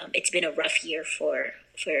that it's been a rough year for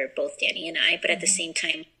both Danny and I, but at the same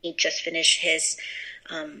time, he just finished his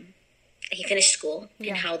he finished school,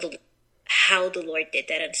 and how the Lord did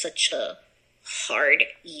that in such a hard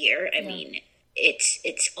year. I mean,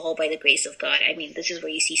 it's all by the grace of God. I mean, this is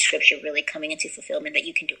where you see scripture really coming into fulfillment, that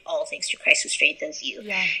you can do all things through Christ who strengthens you.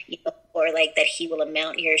 You know, or like that he will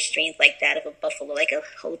amount your strength like that of a buffalo, like a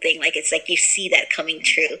whole thing. Like, it's like you see that coming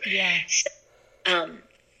true. So,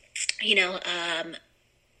 you know,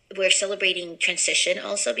 we're celebrating transition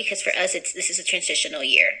also, because for us, this is a transitional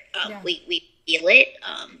year. We feel it.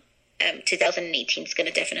 2018 is going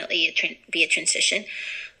to definitely be a transition.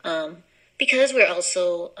 Because we're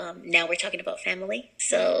also, now we're talking about family.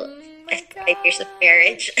 So, 5 years of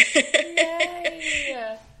marriage.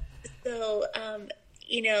 So,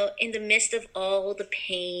 you know, in the midst of all the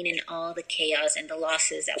pain and all the chaos and the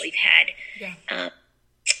losses that we've had,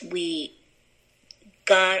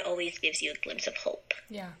 God always gives you a glimpse of hope.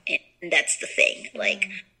 And that's the thing. Like,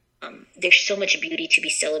 there's so much beauty to be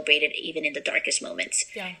celebrated even in the darkest moments.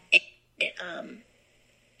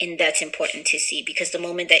 And that's important to see, because the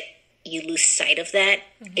moment that you lose sight of that,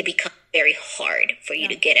 it becomes very hard for you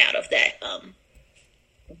to get out of that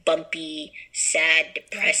bumpy, sad,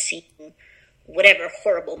 depressing, whatever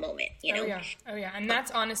horrible moment, you know? Oh yeah. And that's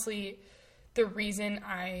honestly the reason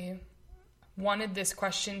I wanted this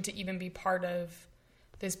question to even be part of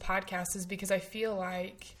this podcast, is because I feel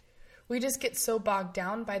like we just get so bogged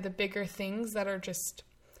down by the bigger things that are just,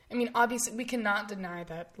 I mean, obviously we cannot deny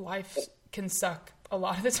that life can suck a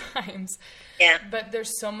lot of the times. But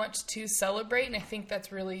there's so much to celebrate, and I think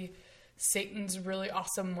that's really Satan's really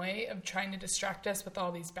awesome way of trying to distract us with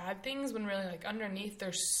all these bad things, when really, like, underneath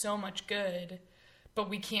there's so much good, but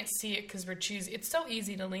we can't see it because we're choosing. It's so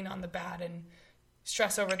easy to lean on the bad and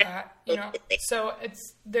stress over that, you know? So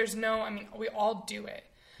we all do it.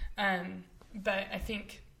 But I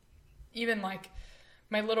think even like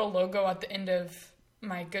my little logo at the end of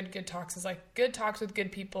my good talks is like good talks with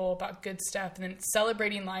good people about good stuff, and then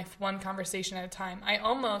celebrating life one conversation at a time. I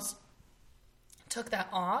almost took that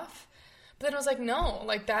off, but then I was like, no,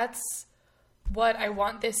 like that's what I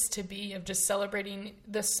want this to be, of just celebrating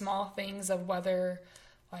the small things of whether,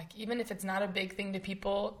 like, even if it's not a big thing to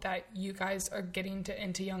people, that you guys are getting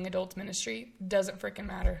into young adults ministry doesn't freaking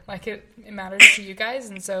matter. Like it matters to you guys.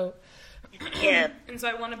 And so, and so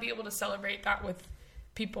I want to be able to celebrate that with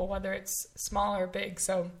people, whether it's small or big.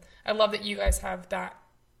 So I love that you guys have that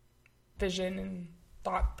vision and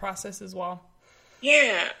thought process as well.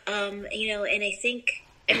 You know, and I think,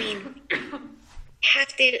 I mean, I have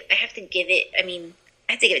to give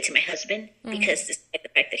it to my husband, because despite the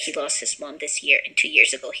fact that he lost his mom this year, and 2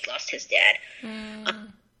 years ago he lost his dad,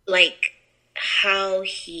 like how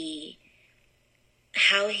he,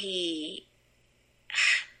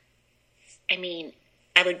 I mean,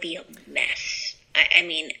 I would be a mess. I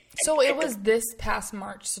mean, so it was this past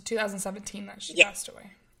March, so 2017, that she passed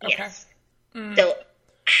away. Okay. Yes. So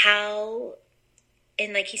how,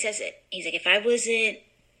 and like he says it, he's like, if I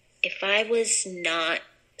was not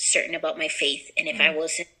certain about my faith, and if I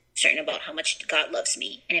wasn't certain about how much God loves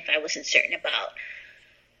me, and if I wasn't certain about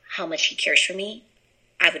how much he cares for me,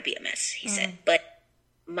 I would be a mess, he said. But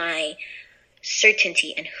my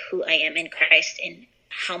certainty in who I am in Christ, and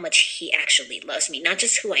how much he actually loves me, not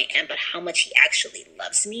just who I am, but how much he actually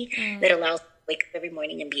loves me, that allows me to wake up every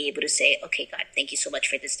morning and be able to say, okay, God, thank you so much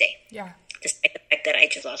for this day. Despite the fact that I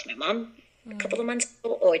just lost my mom a couple of months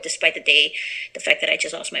ago, or despite the fact that I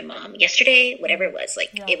just lost my mom yesterday, whatever it was, like,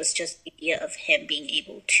 it was just the idea of him being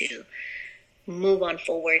able to move on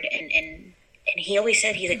forward. And he always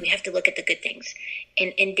said, he's like, we have to look at the good things.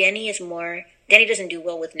 And Danny doesn't do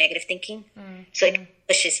well with negative thinking. So it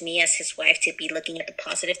pushes me as his wife to be looking at the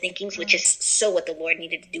positive thinkings, which is so what the Lord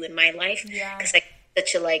needed to do in my life. Because like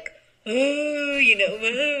such a like, oh, you know,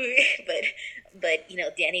 but you know,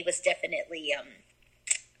 Danny was definitely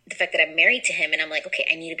the fact that I'm married to him, and I'm like, okay,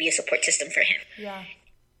 I need to be a support system for him.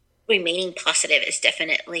 Remaining positive is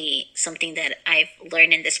definitely something that I've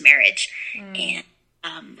learned in this marriage, and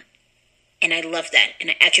I love that,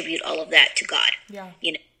 and I attribute all of that to God.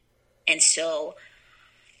 You know, and so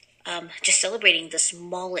just celebrating the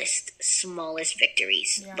smallest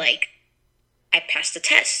victories. Yeah. Like, I passed the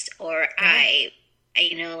test, or like,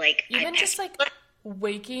 Even just like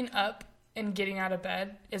waking up and getting out of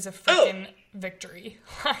bed is a freaking victory.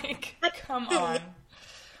 Like, come on.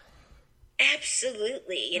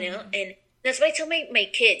 Absolutely, and that's what I tell my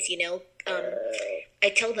kids, I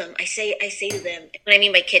tell them, I say to them, when I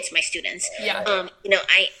mean my kids, my students, Yeah.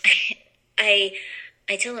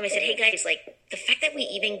 I tell them, I said, hey guys, like, the fact that we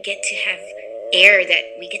even get to have air that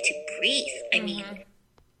we get to breathe, I mean,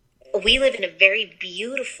 we live in a very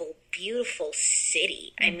beautiful, beautiful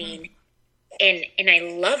city. I mean, and I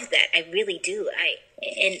love that. I really do.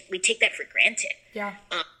 And we take that for granted. Yeah.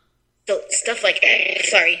 So stuff like that.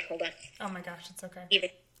 Sorry, hold on. Oh my gosh, it's okay. Even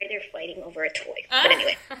they're fighting over a toy. But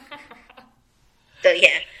anyway. So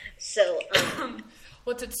yeah. So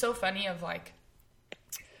What's so funny of like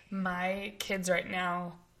my kids right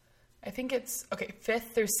now, I think it's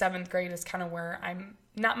 5th through 7th grade is kind of where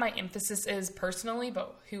not my emphasis is personally,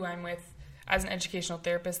 but who I'm with as an educational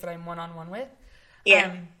therapist that I'm one-on-one with.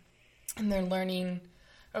 Yeah. And they're learning,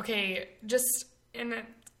 it's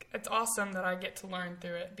awesome that I get to learn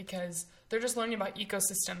through it because they're just learning about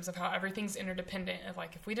ecosystems of how everything's interdependent of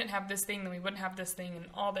like, if we didn't have this thing, then we wouldn't have this thing and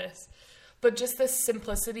all this. But just the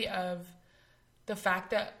simplicity of the fact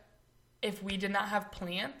that if we did not have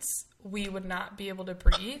plants, we would not be able to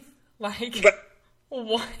breathe. Like,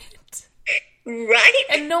 what? Right?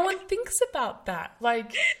 And no one thinks about that.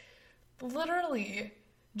 Like, literally,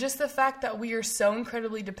 just the fact that we are so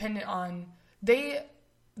incredibly dependent on, they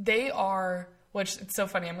are, which it's so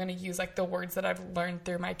funny, I'm going to use like the words that I've learned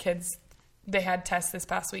through my kids. They had tests this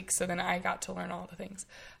past week, so then I got to learn all the things.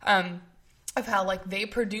 Of how like they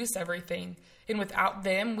produce everything, and without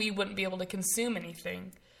them, we wouldn't be able to consume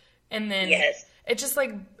anything. And then it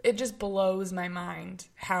just blows my mind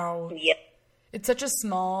how it's such a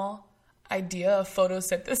small idea of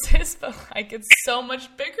photosynthesis, but like it's so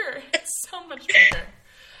much bigger. It's so much bigger.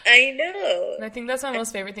 I know. And I think that's my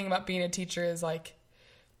most favorite thing about being a teacher is like,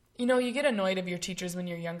 you get annoyed of your teachers when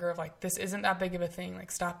you're younger of like, this isn't that big of a thing.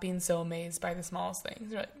 Like, stop being so amazed by the smallest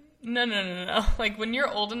things. You're like, no. Like, when you're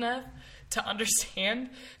old enough to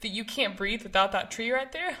understand that you can't breathe without that tree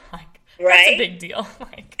right there, like, that's a big deal.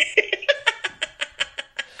 Like,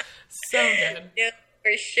 so good. No,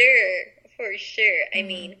 for sure. I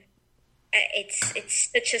mean,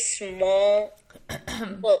 it's such a small,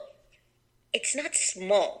 well, it's not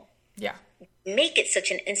small. Yeah. Make it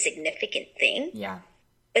such an insignificant thing. Yeah.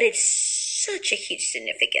 But it's such a huge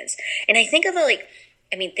significance. And I think of it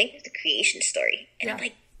think of the creation story. And I'm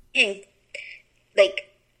like, dang, like,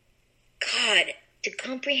 God, to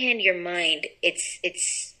comprehend your mind, we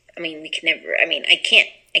can never, I can't,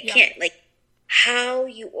 like, how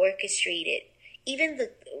you orchestrate it. Even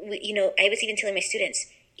I was even telling my students,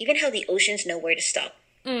 even how the oceans know where to stop.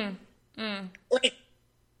 Like,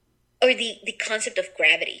 or the concept of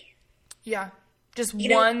gravity. Yeah. Just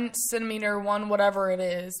 1 centimeter, one whatever it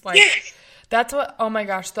is. Like, that's what, oh my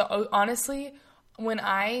gosh. Honestly, when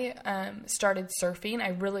I started surfing, I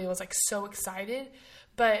really was like so excited.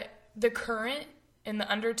 But the current in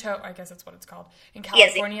the undertow, I guess that's what it's called, in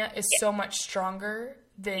California is so much stronger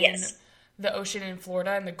than the ocean in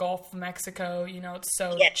Florida and the Gulf of Mexico. It's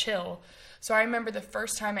so chill. So I remember the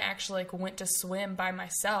first time I actually like went to swim by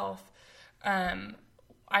myself, I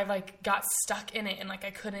like got stuck in it and like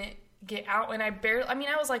I couldn't get out, and I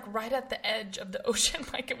was like right at the edge of the ocean.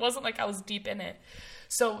 Like, it wasn't like I was deep in it.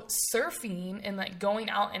 So surfing and like going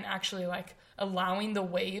out and actually like allowing the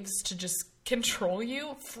waves to just control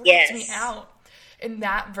you freaked me out. And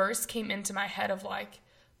that verse came into my head of like,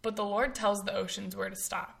 but the Lord tells the oceans where to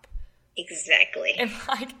stop. Exactly. And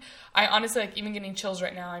like, I honestly, like, even getting chills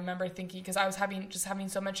right now, I remember thinking, because I was having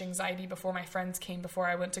so much anxiety before my friends came, before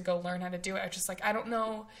I went to go learn how to do it. I was just like, I don't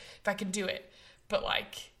know if I can do it. But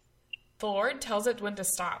like, the Lord tells it when to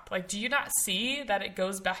stop. Like, do you not see that it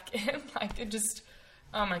goes back in? Like, it just,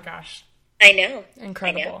 oh my gosh. I know.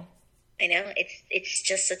 Incredible. I know. It's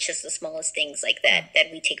just such as the smallest things like that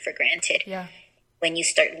that we take for granted. Yeah. When you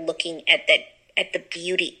start looking at the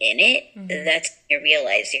beauty in it, that's when you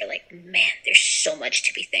realize, you're like, man, there's so much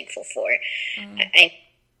to be thankful for.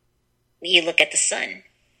 You look at the sun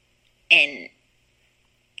and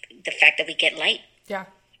the fact that we get light. Yeah.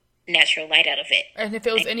 Natural light out of it. And if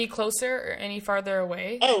it was any closer or any farther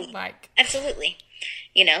away, like, absolutely.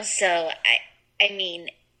 So I mean,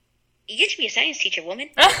 you get to be a science teacher,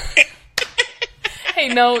 woman. Hey,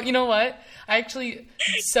 no, you know what? I actually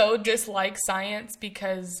so dislike science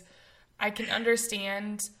because I can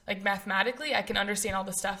understand, like, mathematically, I can understand all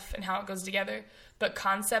the stuff and how it goes together, but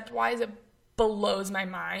concept-wise, it blows my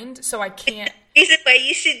mind. So I can't reason why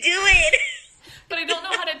you should do it. But I don't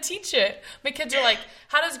know how to teach it. My kids are like,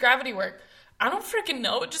 how does gravity work? I don't freaking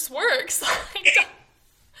know. It just works. Like,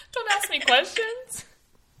 don't ask me questions.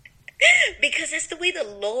 Because that's the way the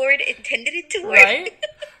Lord intended it to work.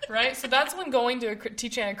 Right? So that's when going to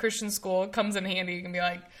teaching at a Christian school comes in handy. You can be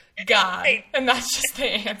like, God. And that's just the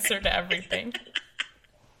answer to everything.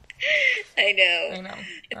 I know.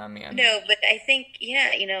 Oh, man. No, but I think,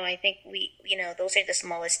 I think we, those are the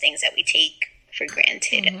smallest things that we take for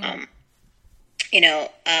granted. Mm-hmm.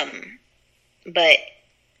 But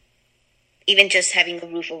even just having a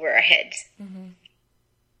roof over our heads. Mm-hmm.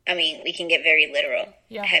 I mean, we can get very literal.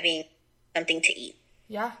 Yeah. Having something to eat.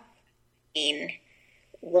 Yeah. In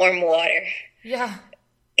warm water. Yeah.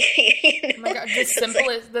 Oh my God,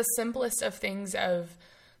 the simplest of things, of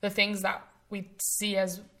the things that we see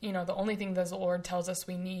as, the only thing that the Lord tells us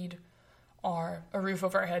we need are a roof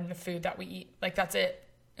over our head and the food that we eat. Like, that's it.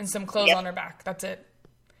 And some clothes on our back. That's it.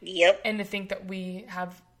 Yep. And to think that we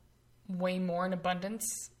have way more in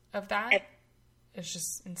abundance of that is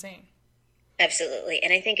just insane. Absolutely.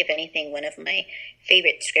 And I think, if anything, one of my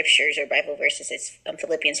favorite scriptures or Bible verses is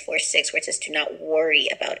Philippians 4:6, where it says to not worry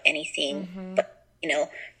about anything, but,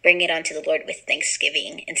 bring it onto the Lord with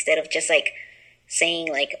thanksgiving, instead of just like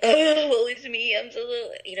saying like, oh, woe is me, I'm so,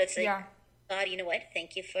 it's like, God, you know what?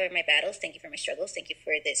 Thank you for my battles. Thank you for my struggles. Thank you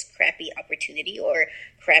for this crappy opportunity or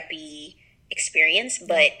crappy experience,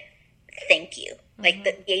 but thank you. Like,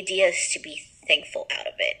 the idea is to be thankful out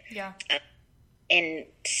of it. Yeah. And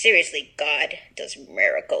seriously, God does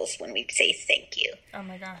miracles when we say thank you. Oh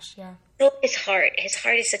my gosh, yeah. So his heart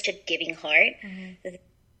is such a giving heart. Mm-hmm.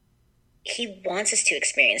 He wants us to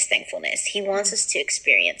experience thankfulness. He wants us to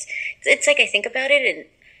experience. It's like, I think about it and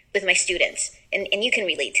with my students, and you can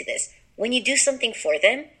relate to this. When you do something for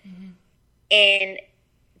them, and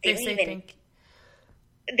they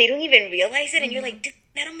don't even realize it, and you're like, dude,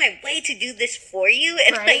 I'm out of my way to do this for you,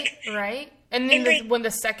 and right. And then when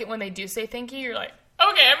they do say thank you, you're like,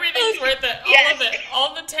 okay, everything's worth it. All of it.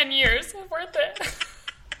 All the 10 years is worth it.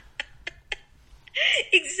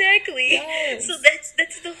 Exactly. Yes. So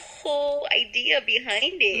that's the whole idea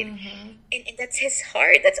behind it. Mm-hmm. And that's his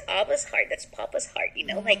heart. That's Abba's heart. That's Papa's heart.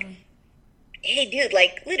 Like, hey, dude,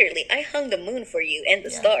 like, literally, I hung the moon for you and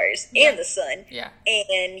the stars and the sun. Yeah.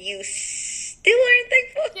 And you still aren't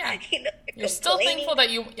thankful. Yeah. You're still thankful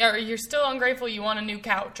that you're still ungrateful you want a new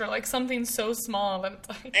couch, or like something so small that it's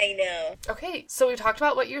like. I know. Okay, so we talked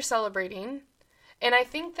about what you're celebrating, and I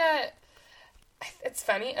think that it's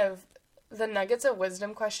funny, of the nuggets of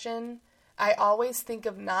wisdom question, I always think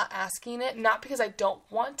of not asking it, not because I don't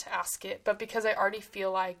want to ask it, but because I already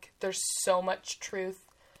feel like there's so much truth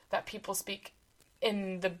that people speak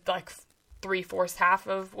in the, like, 3/4 half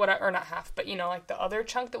of what, or not half, but, like the other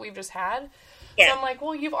chunk that we've just had. Yeah. So I'm like,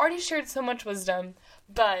 well, you've already shared so much wisdom,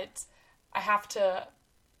 but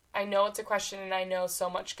I know it's a question, and I know so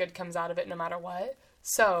much good comes out of it no matter what.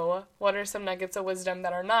 So what are some nuggets of wisdom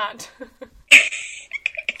that are not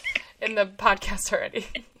in the podcast already?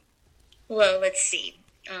 Well, let's see.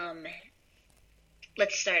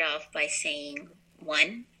 Let's start off by saying,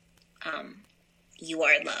 one, you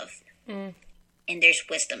are loved. And there's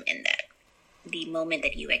wisdom in that. The moment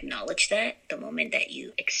that you acknowledge that, the moment that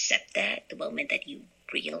you accept that, the moment that you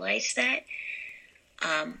realize that,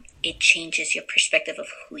 it changes your perspective of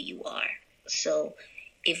who you are. So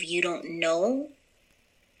if you don't know,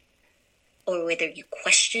 or whether you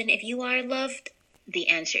question if you are loved, the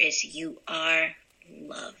answer is you are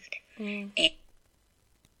loved. And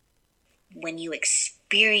when you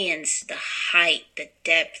experience the height, the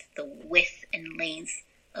depth, the width and length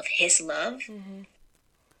of his love,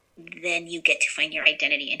 then you get to find your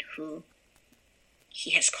identity in who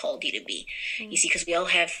he has called you to be. You see, because we all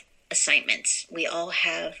have assignments. We all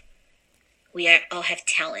have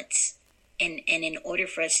talents. And in order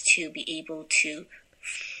for us to be able to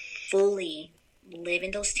fully live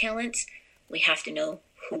in those talents, we have to know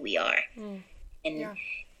who we are.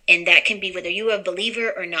 And that can be whether you're a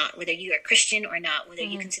believer or not, whether you're a Christian or not, whether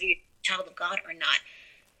you consider yourself a child of God or not.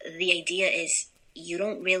 The idea is you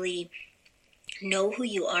don't really know who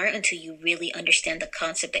you are until you really understand the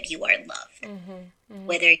concept that you are loved.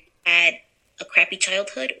 Whether you had a crappy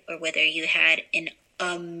childhood or whether you had an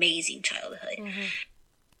amazing childhood.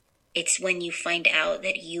 It's when you find out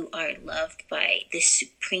that you are loved by this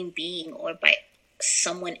supreme being or by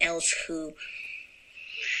someone else who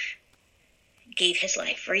gave his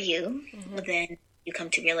life for you, then you come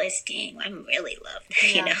to realize, dang, I'm really loved,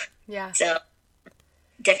 Yeah. So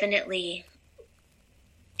definitely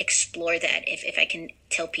explore that. If I can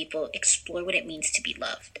tell people, explore what it means to be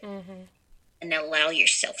loved. and allow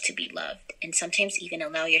yourself to be loved, and sometimes even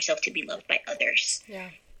allow yourself to be loved by others. Yeah.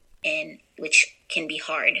 And which can be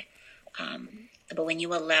hard. But when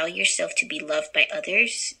you allow yourself to be loved by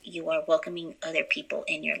others, you are welcoming other people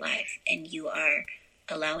in your life, and you are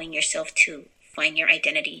allowing yourself to find your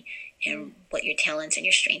identity and what your talents and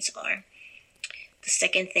your strengths are. The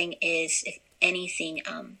second thing is, if anything,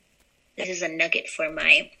 this is a nugget for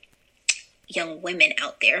my young women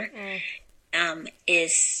out there,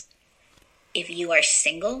 is if you are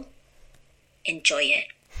single, enjoy it.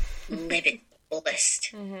 Live it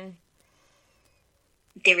fullest.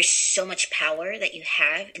 There is so much power that you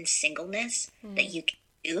have in singleness that you can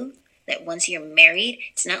do, that once you're married,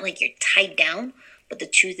 it's not like you're tied down, but the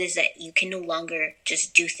truth is that you can no longer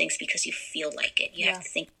just do things because you feel like it. You have to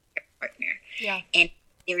think of your partner. Yeah. And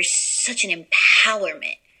there is such an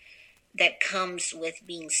empowerment that comes with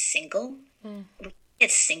being single.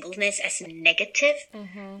 It's singleness as negative.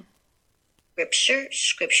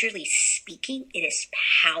 Scripturally speaking, it is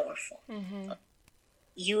powerful.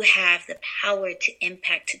 You have the power to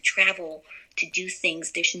impact, to travel, to do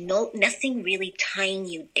things. There's nothing really tying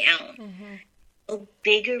you down. No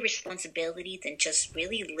bigger responsibility than just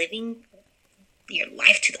really living your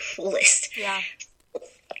life to the fullest. Yeah.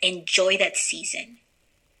 Enjoy that season.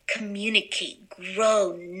 Communicate,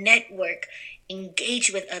 grow, network,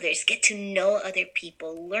 engage with others, get to know other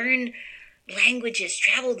people, learn languages,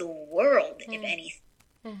 travel the world, if anything.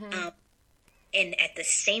 And at the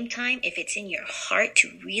same time, if it's in your heart to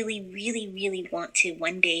really, really, really want to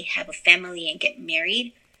one day have a family and get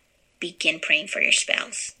married, begin praying for your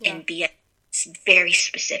spouse and be as very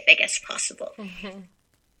specific as possible.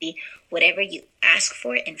 Whatever you ask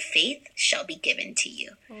for in faith shall be given to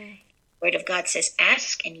you. Word of God says,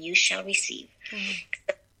 ask and you shall receive.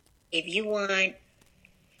 If you want,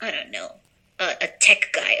 I don't know, a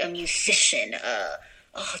tech guy, a musician, a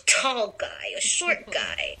tall guy, a short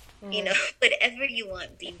guy, whatever you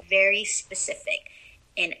want, be very specific.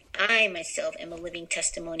 And I myself am a living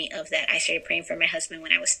testimony of that. I started praying for my husband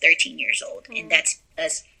when I was 13 years old. And that's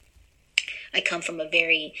because I come from a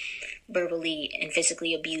very verbally and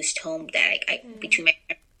physically abused home that between my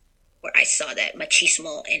parents, where I saw that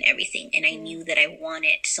machismo and everything. And I knew that I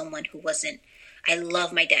wanted someone who wasn't, I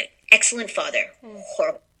love my dad, excellent father,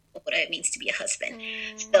 horrible what it means to be a husband.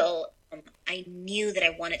 So I knew that I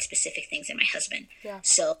wanted specific things in my husband.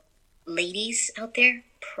 So ladies out there,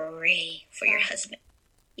 pray for your husband.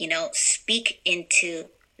 Speak into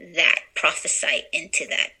that, prophesy into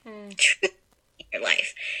that truth in your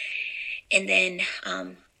life. And then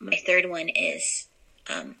my third one is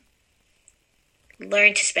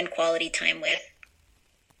learn to spend quality time with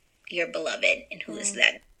your beloved. And who is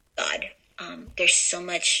that? God. There's so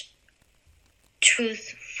much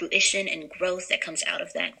truth, fruition, and growth that comes out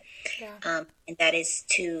of that. And that is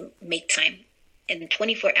to make time in the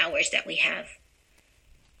 24 hours that we have,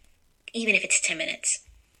 even if it's 10 minutes,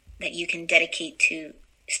 that you can dedicate to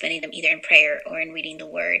spending them either in prayer or in reading the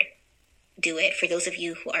word. Do it. For those of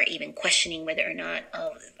you who are even questioning whether or not, I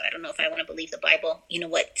don't know if I want to believe the Bible, you know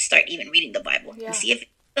what? Start even reading the Bible and see if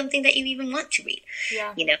it's something that you even want to read.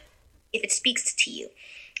 If it speaks to you.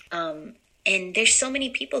 And there's so many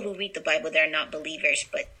people who read the Bible that are not believers,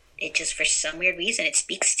 but it just, for some weird reason, it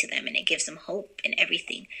speaks to them and it gives them hope and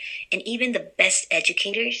everything. And even the best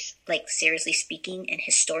educators, like seriously speaking, and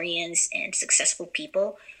historians and successful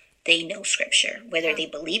people, they know scripture. Whether they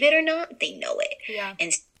believe it or not, they know it.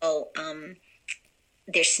 And so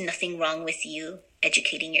there's nothing wrong with you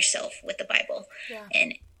educating yourself with the Bible.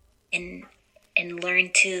 And learn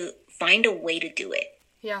to find a way to do it.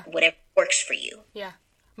 Whatever works for you.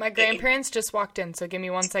 My grandparents just walked in, so give me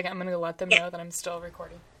 1 second. I'm going to let them know that I'm still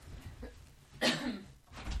recording. Hey.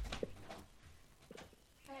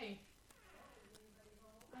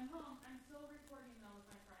 I'm home. I'm still recording though with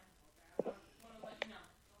my friend. Okay, I want to let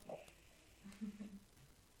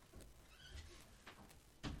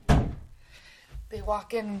you know. They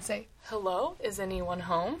walk in and say, "Hello, is anyone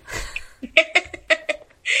home?"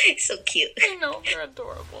 So cute. I know, they're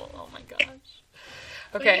adorable. Oh my gosh.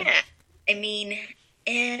 Okay. Yeah. I mean,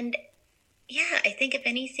 and yeah, I think if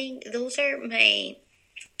anything, those are my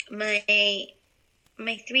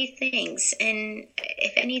three things. And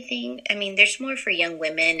if anything, I mean, there's more for young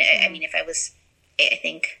women. I mean, I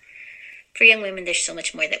think for young women, there's so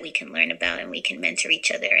much more that we can learn about, and we can mentor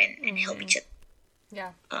each other and help each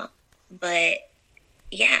other. But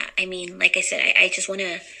yeah, I mean, like I said, I just want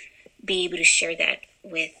to be able to share that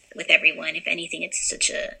with everyone. If anything, it's such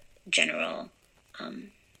a general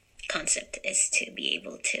concept, is to be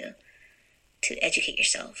able to educate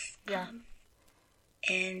yourself.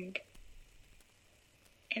 And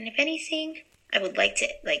if anything, I would like to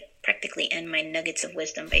like practically end my nuggets of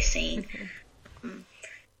wisdom by saying,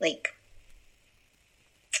 like,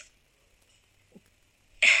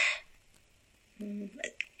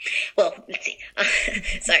 well, let's see.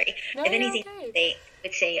 Sorry. No, if anything, okay. they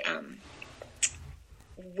would say,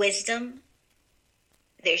 wisdom.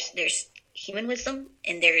 There's human wisdom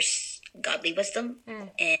and there's godly wisdom,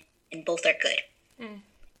 and both are good.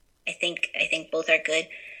 I think both are good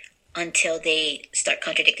until they start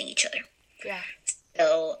contradicting each other. Yeah.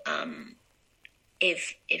 So,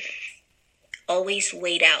 if always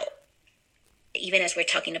wait out, even as we're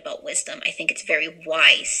talking about wisdom, I think it's very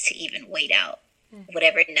wise to even wait out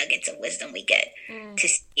whatever nuggets of wisdom we get to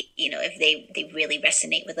see, if they really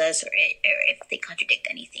resonate with us, or if they contradict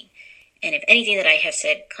anything. And if anything that I have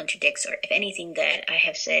said contradicts, or if anything that I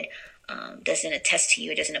have said doesn't attest to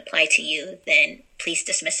you or doesn't apply to you, then please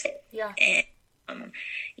dismiss it. Yeah. And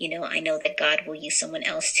I know that God will use someone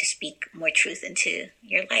else to speak more truth into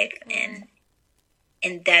your life,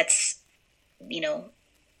 and that's,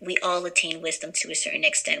 we all attain wisdom to a certain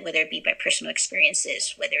extent, whether it be by personal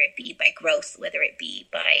experiences, whether it be by growth, whether it be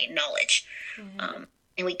by knowledge.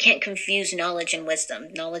 And we can't confuse knowledge and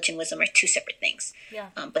wisdom. Knowledge and wisdom are two separate things,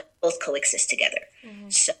 but both coexist together.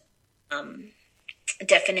 So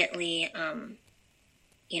definitely,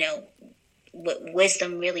 what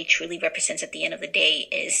wisdom really truly represents at the end of the day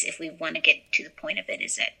is, if we want to get to the point of it,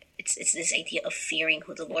 is that it's this idea of fearing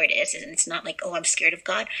who the Lord is. And it's not like, oh, I'm scared of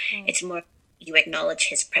God. It's more, you acknowledge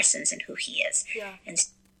his presence and who he is. Yeah. And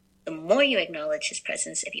the more you acknowledge his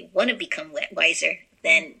presence, if you want to become wiser,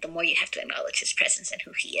 then the more you have to acknowledge his presence and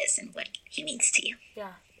who he is and what he means to you.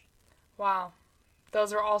 Yeah. Wow.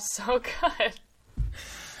 Those are all so good.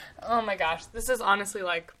 Oh my gosh. This is honestly,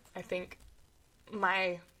 like, I think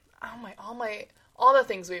all the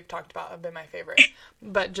things we've talked about have been my favorite.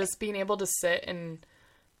 But just being able to sit and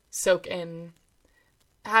soak in,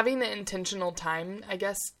 having the intentional time, I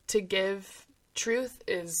guess, to give truth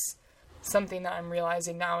is something that I'm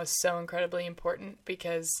realizing now is so incredibly important,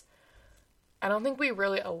 because I don't think we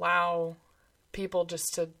really allow people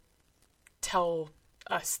just to tell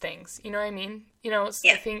us things. You know what I mean? Yeah.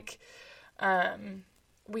 I think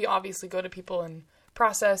we obviously go to people and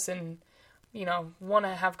process and, want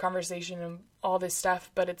to have conversation and all this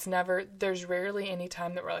stuff, but there's rarely any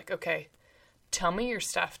time that we're like, okay, tell me your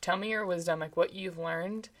stuff, tell me your wisdom, like what you've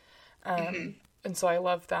learned. And so I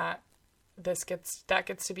love that that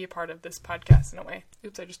gets to be a part of this podcast in a way.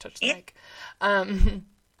 Oops, I just touched the mic.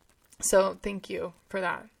 So thank you for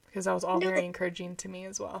that, because that was all very encouraging to me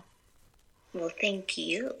as well. Well, thank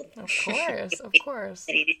you. Of course, of course.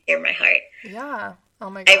 Ready to share my heart. Yeah. Oh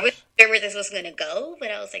my gosh. I wasn't sure where this was going to go, but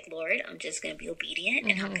I was like, Lord, I'm just going to be obedient,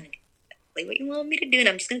 and I'm going to do exactly what you want me to do, and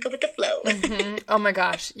I'm just going to go with the flow. Oh my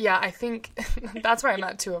gosh. Yeah, I think that's where I'm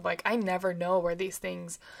at too, of like, I never know where these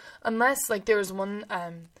things, unless like there was one,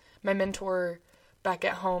 my mentor back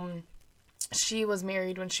at home, she was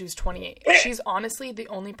married when she was 28. She's honestly the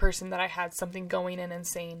only person that I had something going in and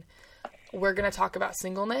saying, we're going to talk about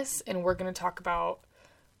singleness, and we're going to talk about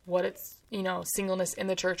what it's, singleness in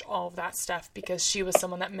the church, all of that stuff, because she was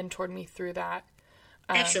someone that mentored me through that.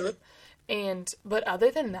 Absolutely. But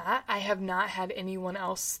other than that, I have not had anyone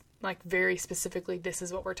else, like, very specifically, this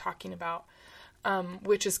is what we're talking about,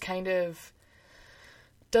 which is kind of,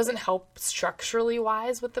 doesn't help structurally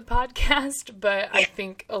wise with the podcast, but I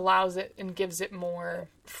think allows it and gives it more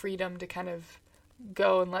freedom to kind of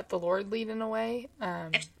go and let the Lord lead in a way.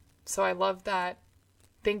 So I love that.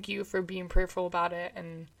 Thank you for being prayerful about it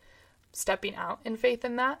and stepping out in faith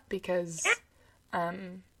in that, because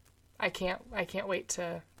I can't wait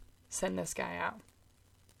to send this guy out.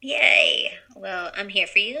 Yay. Well, I'm here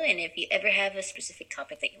for you, and if you ever have a specific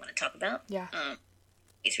topic that you want to talk about,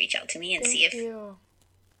 please reach out to me and see if you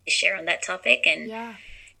share on that topic. And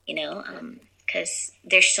because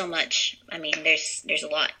there's so much. I mean, there's a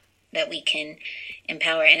lot that we can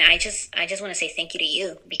empower, and I just want to say thank you to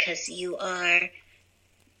you, because you are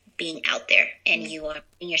being out there, and you are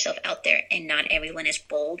putting yourself out there, and not everyone is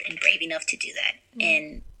bold and brave enough to do that.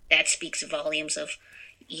 And that speaks volumes of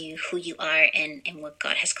you, who you are, and what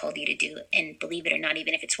God has called you to do. And believe it or not,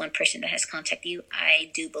 even if it's one person that has contacted you,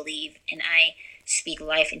 I do believe, and I speak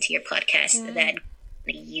life into your podcast, that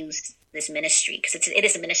they use this ministry, because it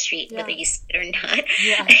is a ministry, whether you see it or not.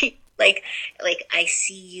 like I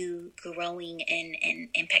see you growing and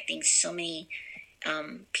impacting so many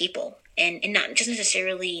people, and not just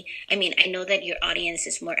necessarily, I mean, I know that your audience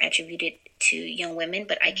is more attributed to young women,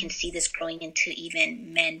 but I can see this growing into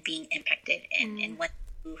even men being impacted, and what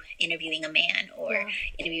interviewing a man, or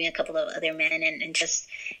interviewing a couple of other men, and just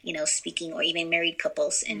speaking, or even married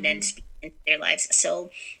couples, and then speaking into their lives.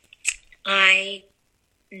 So I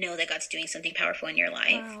know that God's doing something powerful in your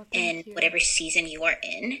life, Wow, and thank you. whatever season you are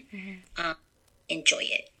in, enjoy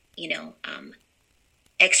it.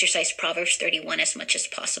 Exercise Proverbs 31 as much as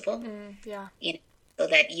possible, Yeah. So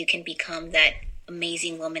that you can become that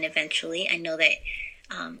amazing woman eventually. I know that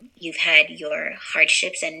you've had your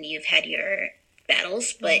hardships and you've had your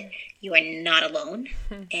battles, but you are not alone.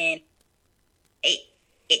 And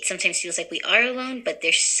it sometimes feels like we are alone, but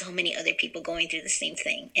there's so many other people going through the same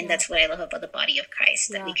thing. And that's what I love about the body of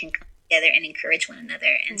Christ, that we can come together and encourage one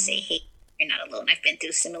another and say, hey, you're not alone. I've been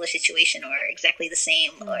through a similar situation, or exactly the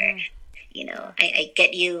same, or, I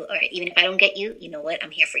get you, or even if I don't get you, you know what?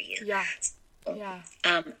 I'm here for you. Yeah. So, Yeah.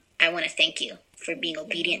 I want to thank you for being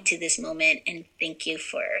obedient to this moment, and thank you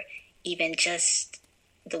for even just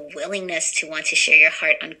the willingness to want to share your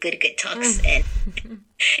heart on good talks and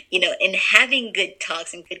and having good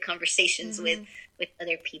talks and good conversations with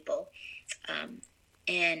other people.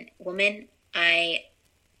 And woman, I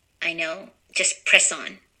know, just press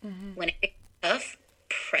on. Whenever it's tough,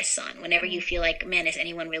 press on. Whenever you feel like, man, is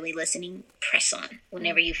anyone really listening? Press on.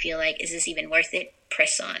 Whenever you feel like, is this even worth it?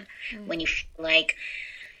 Press on. When you feel like,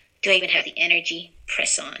 do I even have the energy?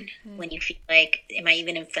 Press on. When you feel like, am I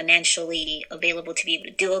even financially available to be able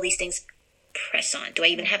to do all these things? Press on. Do I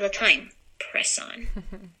even have the time? Press on.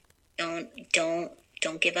 Don't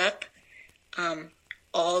give up.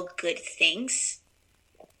 All good things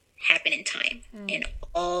happen in time, and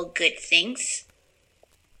all good things,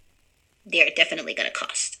 they're definitely going to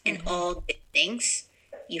cost. And all good things,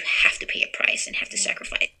 you have to pay a price and have to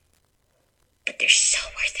sacrifice. But they're so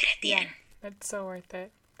worth it at the end. It's so worth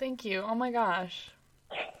it. Thank you. Oh my gosh.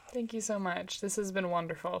 Thank you so much. This has been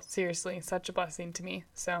wonderful. Seriously, such a blessing to me.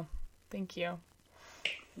 So, thank you.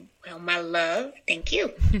 Well, my love, thank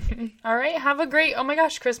you. All right, have a great, oh my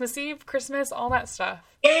gosh, Christmas Eve, Christmas, all that stuff.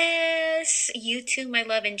 Yes, you too, my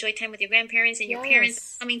love. Enjoy time with your grandparents and your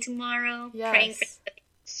parents coming tomorrow. Yes. Praying for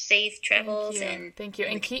safe travels. Thank you.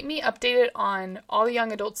 And keep me updated on all the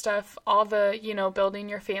young adult stuff, all the, building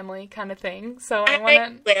your family kind of thing. So I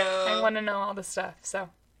want to know all the stuff. So.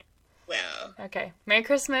 Well. Okay. Merry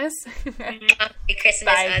Christmas. Merry Christmas.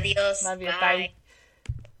 Bye. Adios. Love you. Bye. Bye.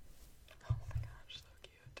 Oh my gosh, so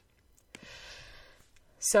cute.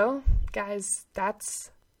 So, guys,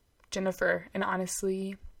 that's Jennifer. And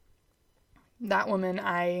honestly, that woman,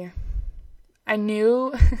 I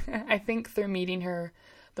knew, I think through meeting her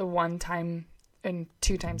the one time and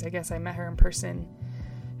two times, I guess, I met her in person.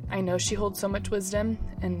 I know she holds so much wisdom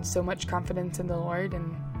and so much confidence in the Lord,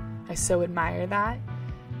 and I so admire that.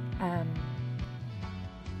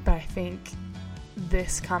 But I think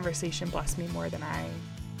this conversation blessed me more than I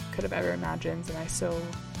could have ever imagined, and I so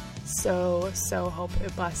hope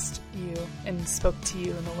it blessed you and spoke to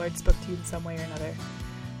you, and the Lord spoke to you in some way or another.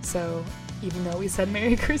 So even though we said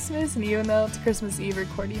Merry Christmas, and even though it's Christmas Eve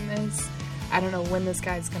recording this, I don't know when this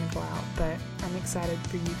guy's gonna go out, but I'm excited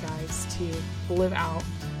for you guys to live out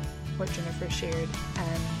what Jennifer shared,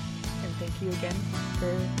 and thank you again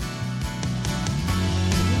for